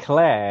has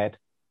declared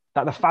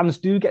that the fans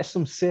do get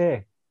some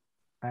say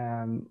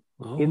in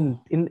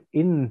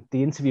the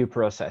interview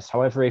process.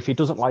 However, if he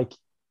doesn't like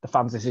the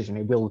fans' decision,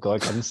 he will go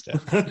against it.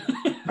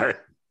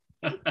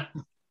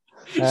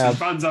 So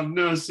fans have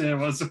no say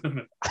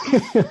whatsoever.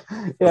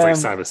 It's like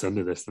Cyber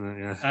Sunday, this, isn't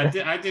it?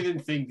 Yeah. I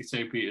didn't think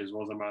St. Peters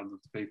was a man of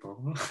the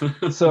people.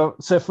 So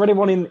for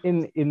anyone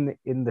in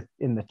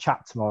the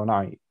chat tomorrow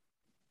night,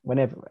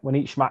 when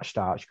each match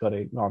starts, you've got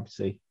to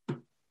obviously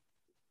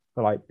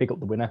big up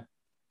the winner.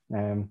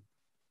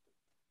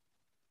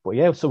 But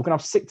yeah, so we're gonna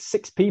have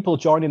six people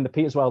joining the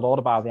Peters World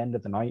Order by the end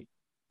of the night.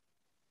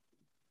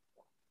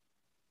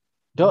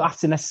 Don't have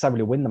to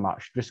necessarily win the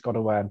match. Just got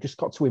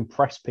to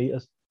impress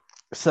Peters.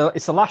 So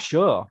it's the last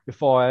show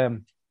before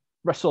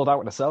Wrestled Out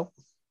in a Cell.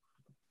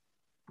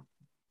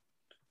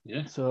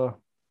 Yeah. So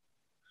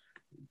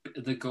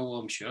the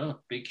go-home show,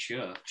 big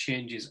show,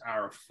 changes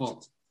are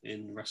afoot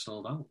in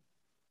Wrestled Out.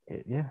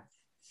 Yeah.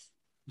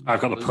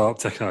 I've got the Pope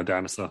taking on a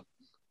dinosaur.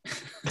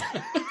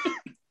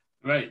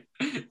 Right.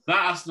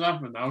 That has to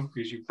happen now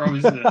because you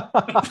promised it.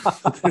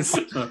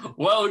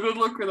 Well, good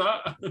luck with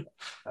that.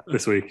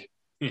 This week.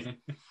 Yeah.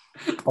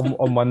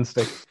 on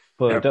Wednesday.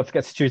 But don't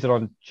forget to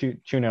tune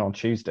in on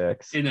Tuesday.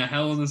 In a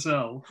Hell in a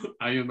Cell,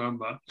 I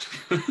remember.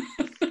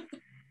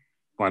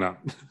 Why not?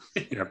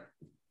 Yep.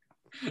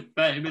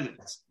 30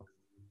 minutes.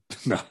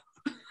 No.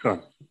 Go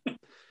on.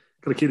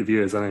 Got to keep the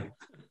viewers, haven't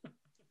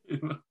I?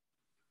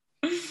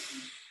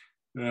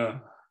 Yeah.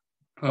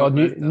 Well,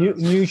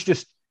 news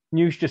just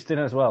in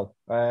as well.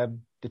 The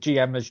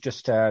GM has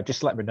just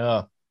let me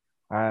know.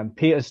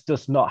 Peters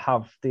does not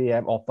have the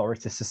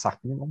authority to sack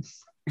anyone.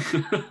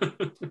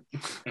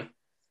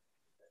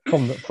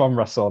 from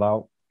Russell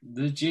out.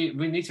 We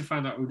need to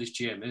find out who this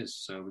GM is,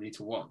 so we need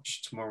to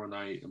watch tomorrow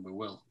night, and we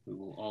will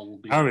all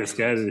be. I'm a bit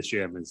scared of this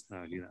GM.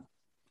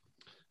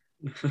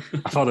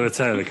 I thought they would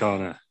turn the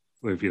corner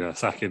with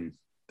sacking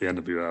the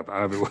NWR, but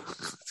I'm a bit,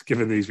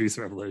 given these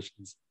recent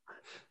revelations,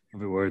 I'm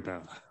a bit worried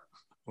now.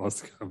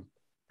 What's to come?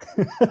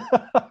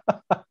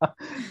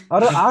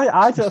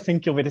 I don't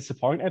think you'll be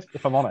disappointed,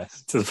 if I'm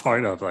honest. To the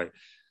point of I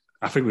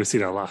think we've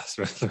seen our last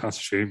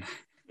stream.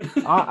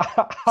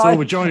 So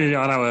we're joining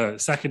on our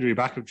secondary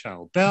backup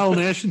channel, Bell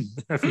Nation,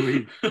 every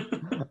week.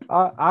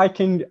 I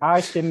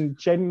can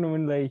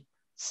genuinely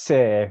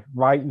say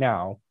right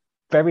now,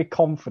 very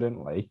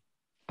confidently,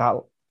 that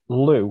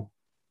Lou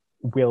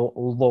will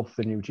love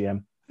the new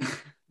GM.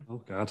 Oh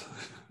God!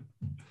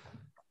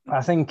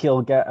 I think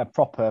he'll get a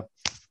proper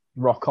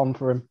rock on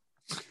for him.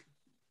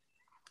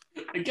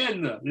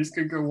 Again, though, this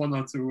could go one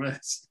or two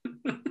ways.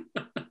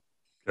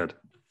 Good.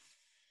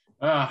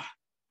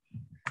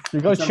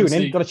 You've got to tune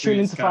in. Got to tune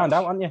in to find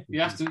out, haven't you?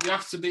 You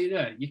have to be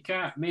there. You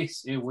can't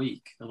miss a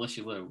week unless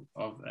you Lou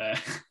of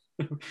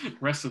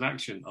wrestling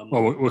action.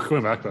 Well, we're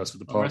coming back to us with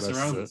the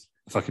podcast.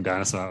 The fucking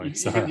dinosaur.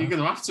 You're going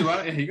to have to,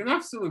 aren't you? You're going to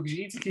have to because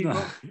you need to keep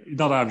up.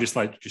 Not that I'm just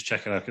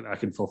checking. I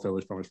can fulfill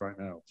this promise right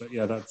now. But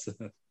yeah, that's.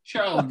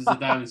 Charles is a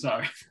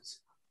dinosaur.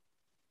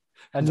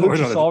 And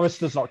Luchasaurus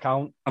does not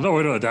count. I'm not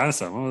worried about a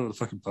dinosaur. I'm worried about the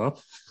fucking pub.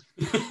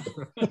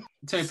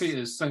 Terry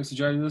Peters, thanks for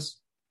joining us.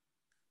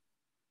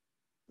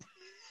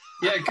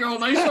 Yeah, cool,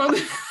 nice one.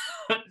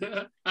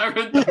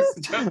 Aaron,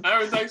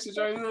 thanks for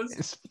joining us.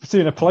 It's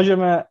been a pleasure,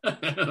 mate.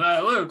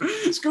 Hello,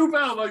 Scoop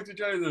L, thanks for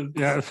joining us.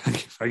 Yeah,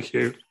 thank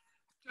you.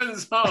 Join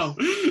us all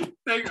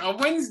on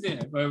Wednesday,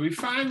 where we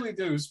finally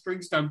do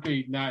Spring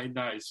Stampede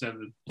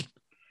 1997.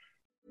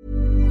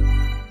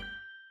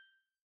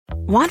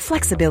 Want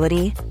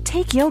flexibility?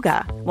 Take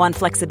yoga. Want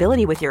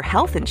flexibility with your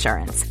health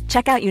insurance?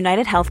 Check out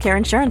United Healthcare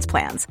Insurance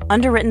Plans.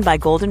 Underwritten by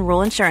Golden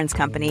Rule Insurance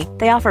Company,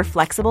 they offer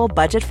flexible,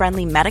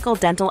 budget-friendly medical,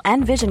 dental,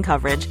 and vision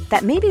coverage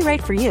that may be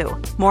right for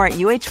you. More at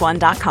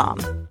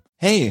uh1.com.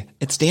 Hey,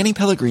 it's Danny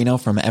Pellegrino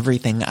from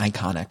Everything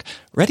Iconic.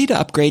 Ready to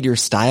upgrade your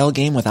style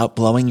game without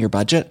blowing your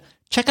budget?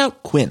 Check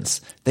out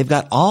Quince. They've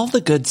got all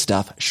the good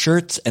stuff,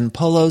 shirts and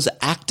polos,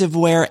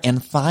 activewear,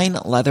 and fine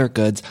leather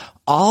goods,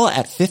 all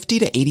at 50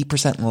 to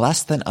 80%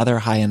 less than other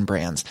high-end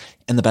brands.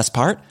 And the best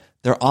part?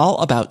 They're all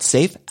about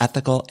safe,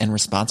 ethical, and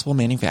responsible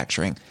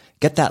manufacturing.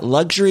 Get that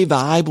luxury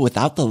vibe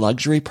without the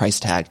luxury price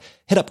tag.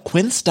 Hit up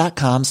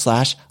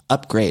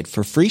quince.com/upgrade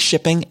for free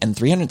shipping and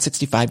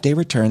 365-day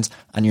returns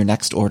on your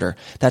next order.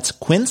 That's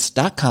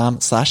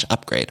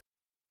quince.com/upgrade.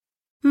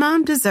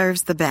 Mom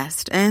deserves the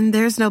best, and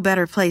there's no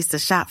better place to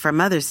shop for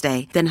Mother's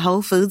Day than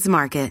Whole Foods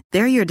Market.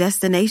 They're your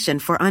destination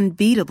for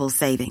unbeatable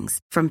savings,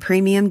 from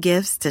premium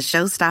gifts to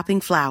show-stopping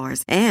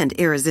flowers and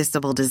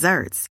irresistible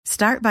desserts.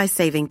 Start by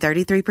saving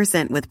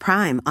 33% with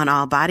Prime on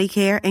all body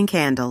care and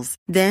candles.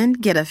 Then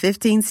get a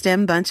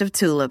 15-stem bunch of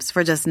tulips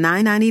for just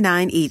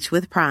 $9.99 each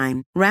with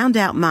Prime. Round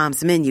out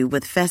Mom's menu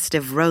with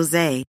festive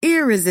rosé,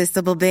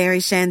 irresistible berry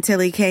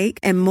chantilly cake,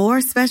 and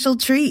more special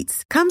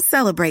treats. Come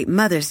celebrate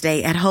Mother's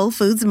Day at Whole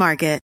Foods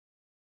Market.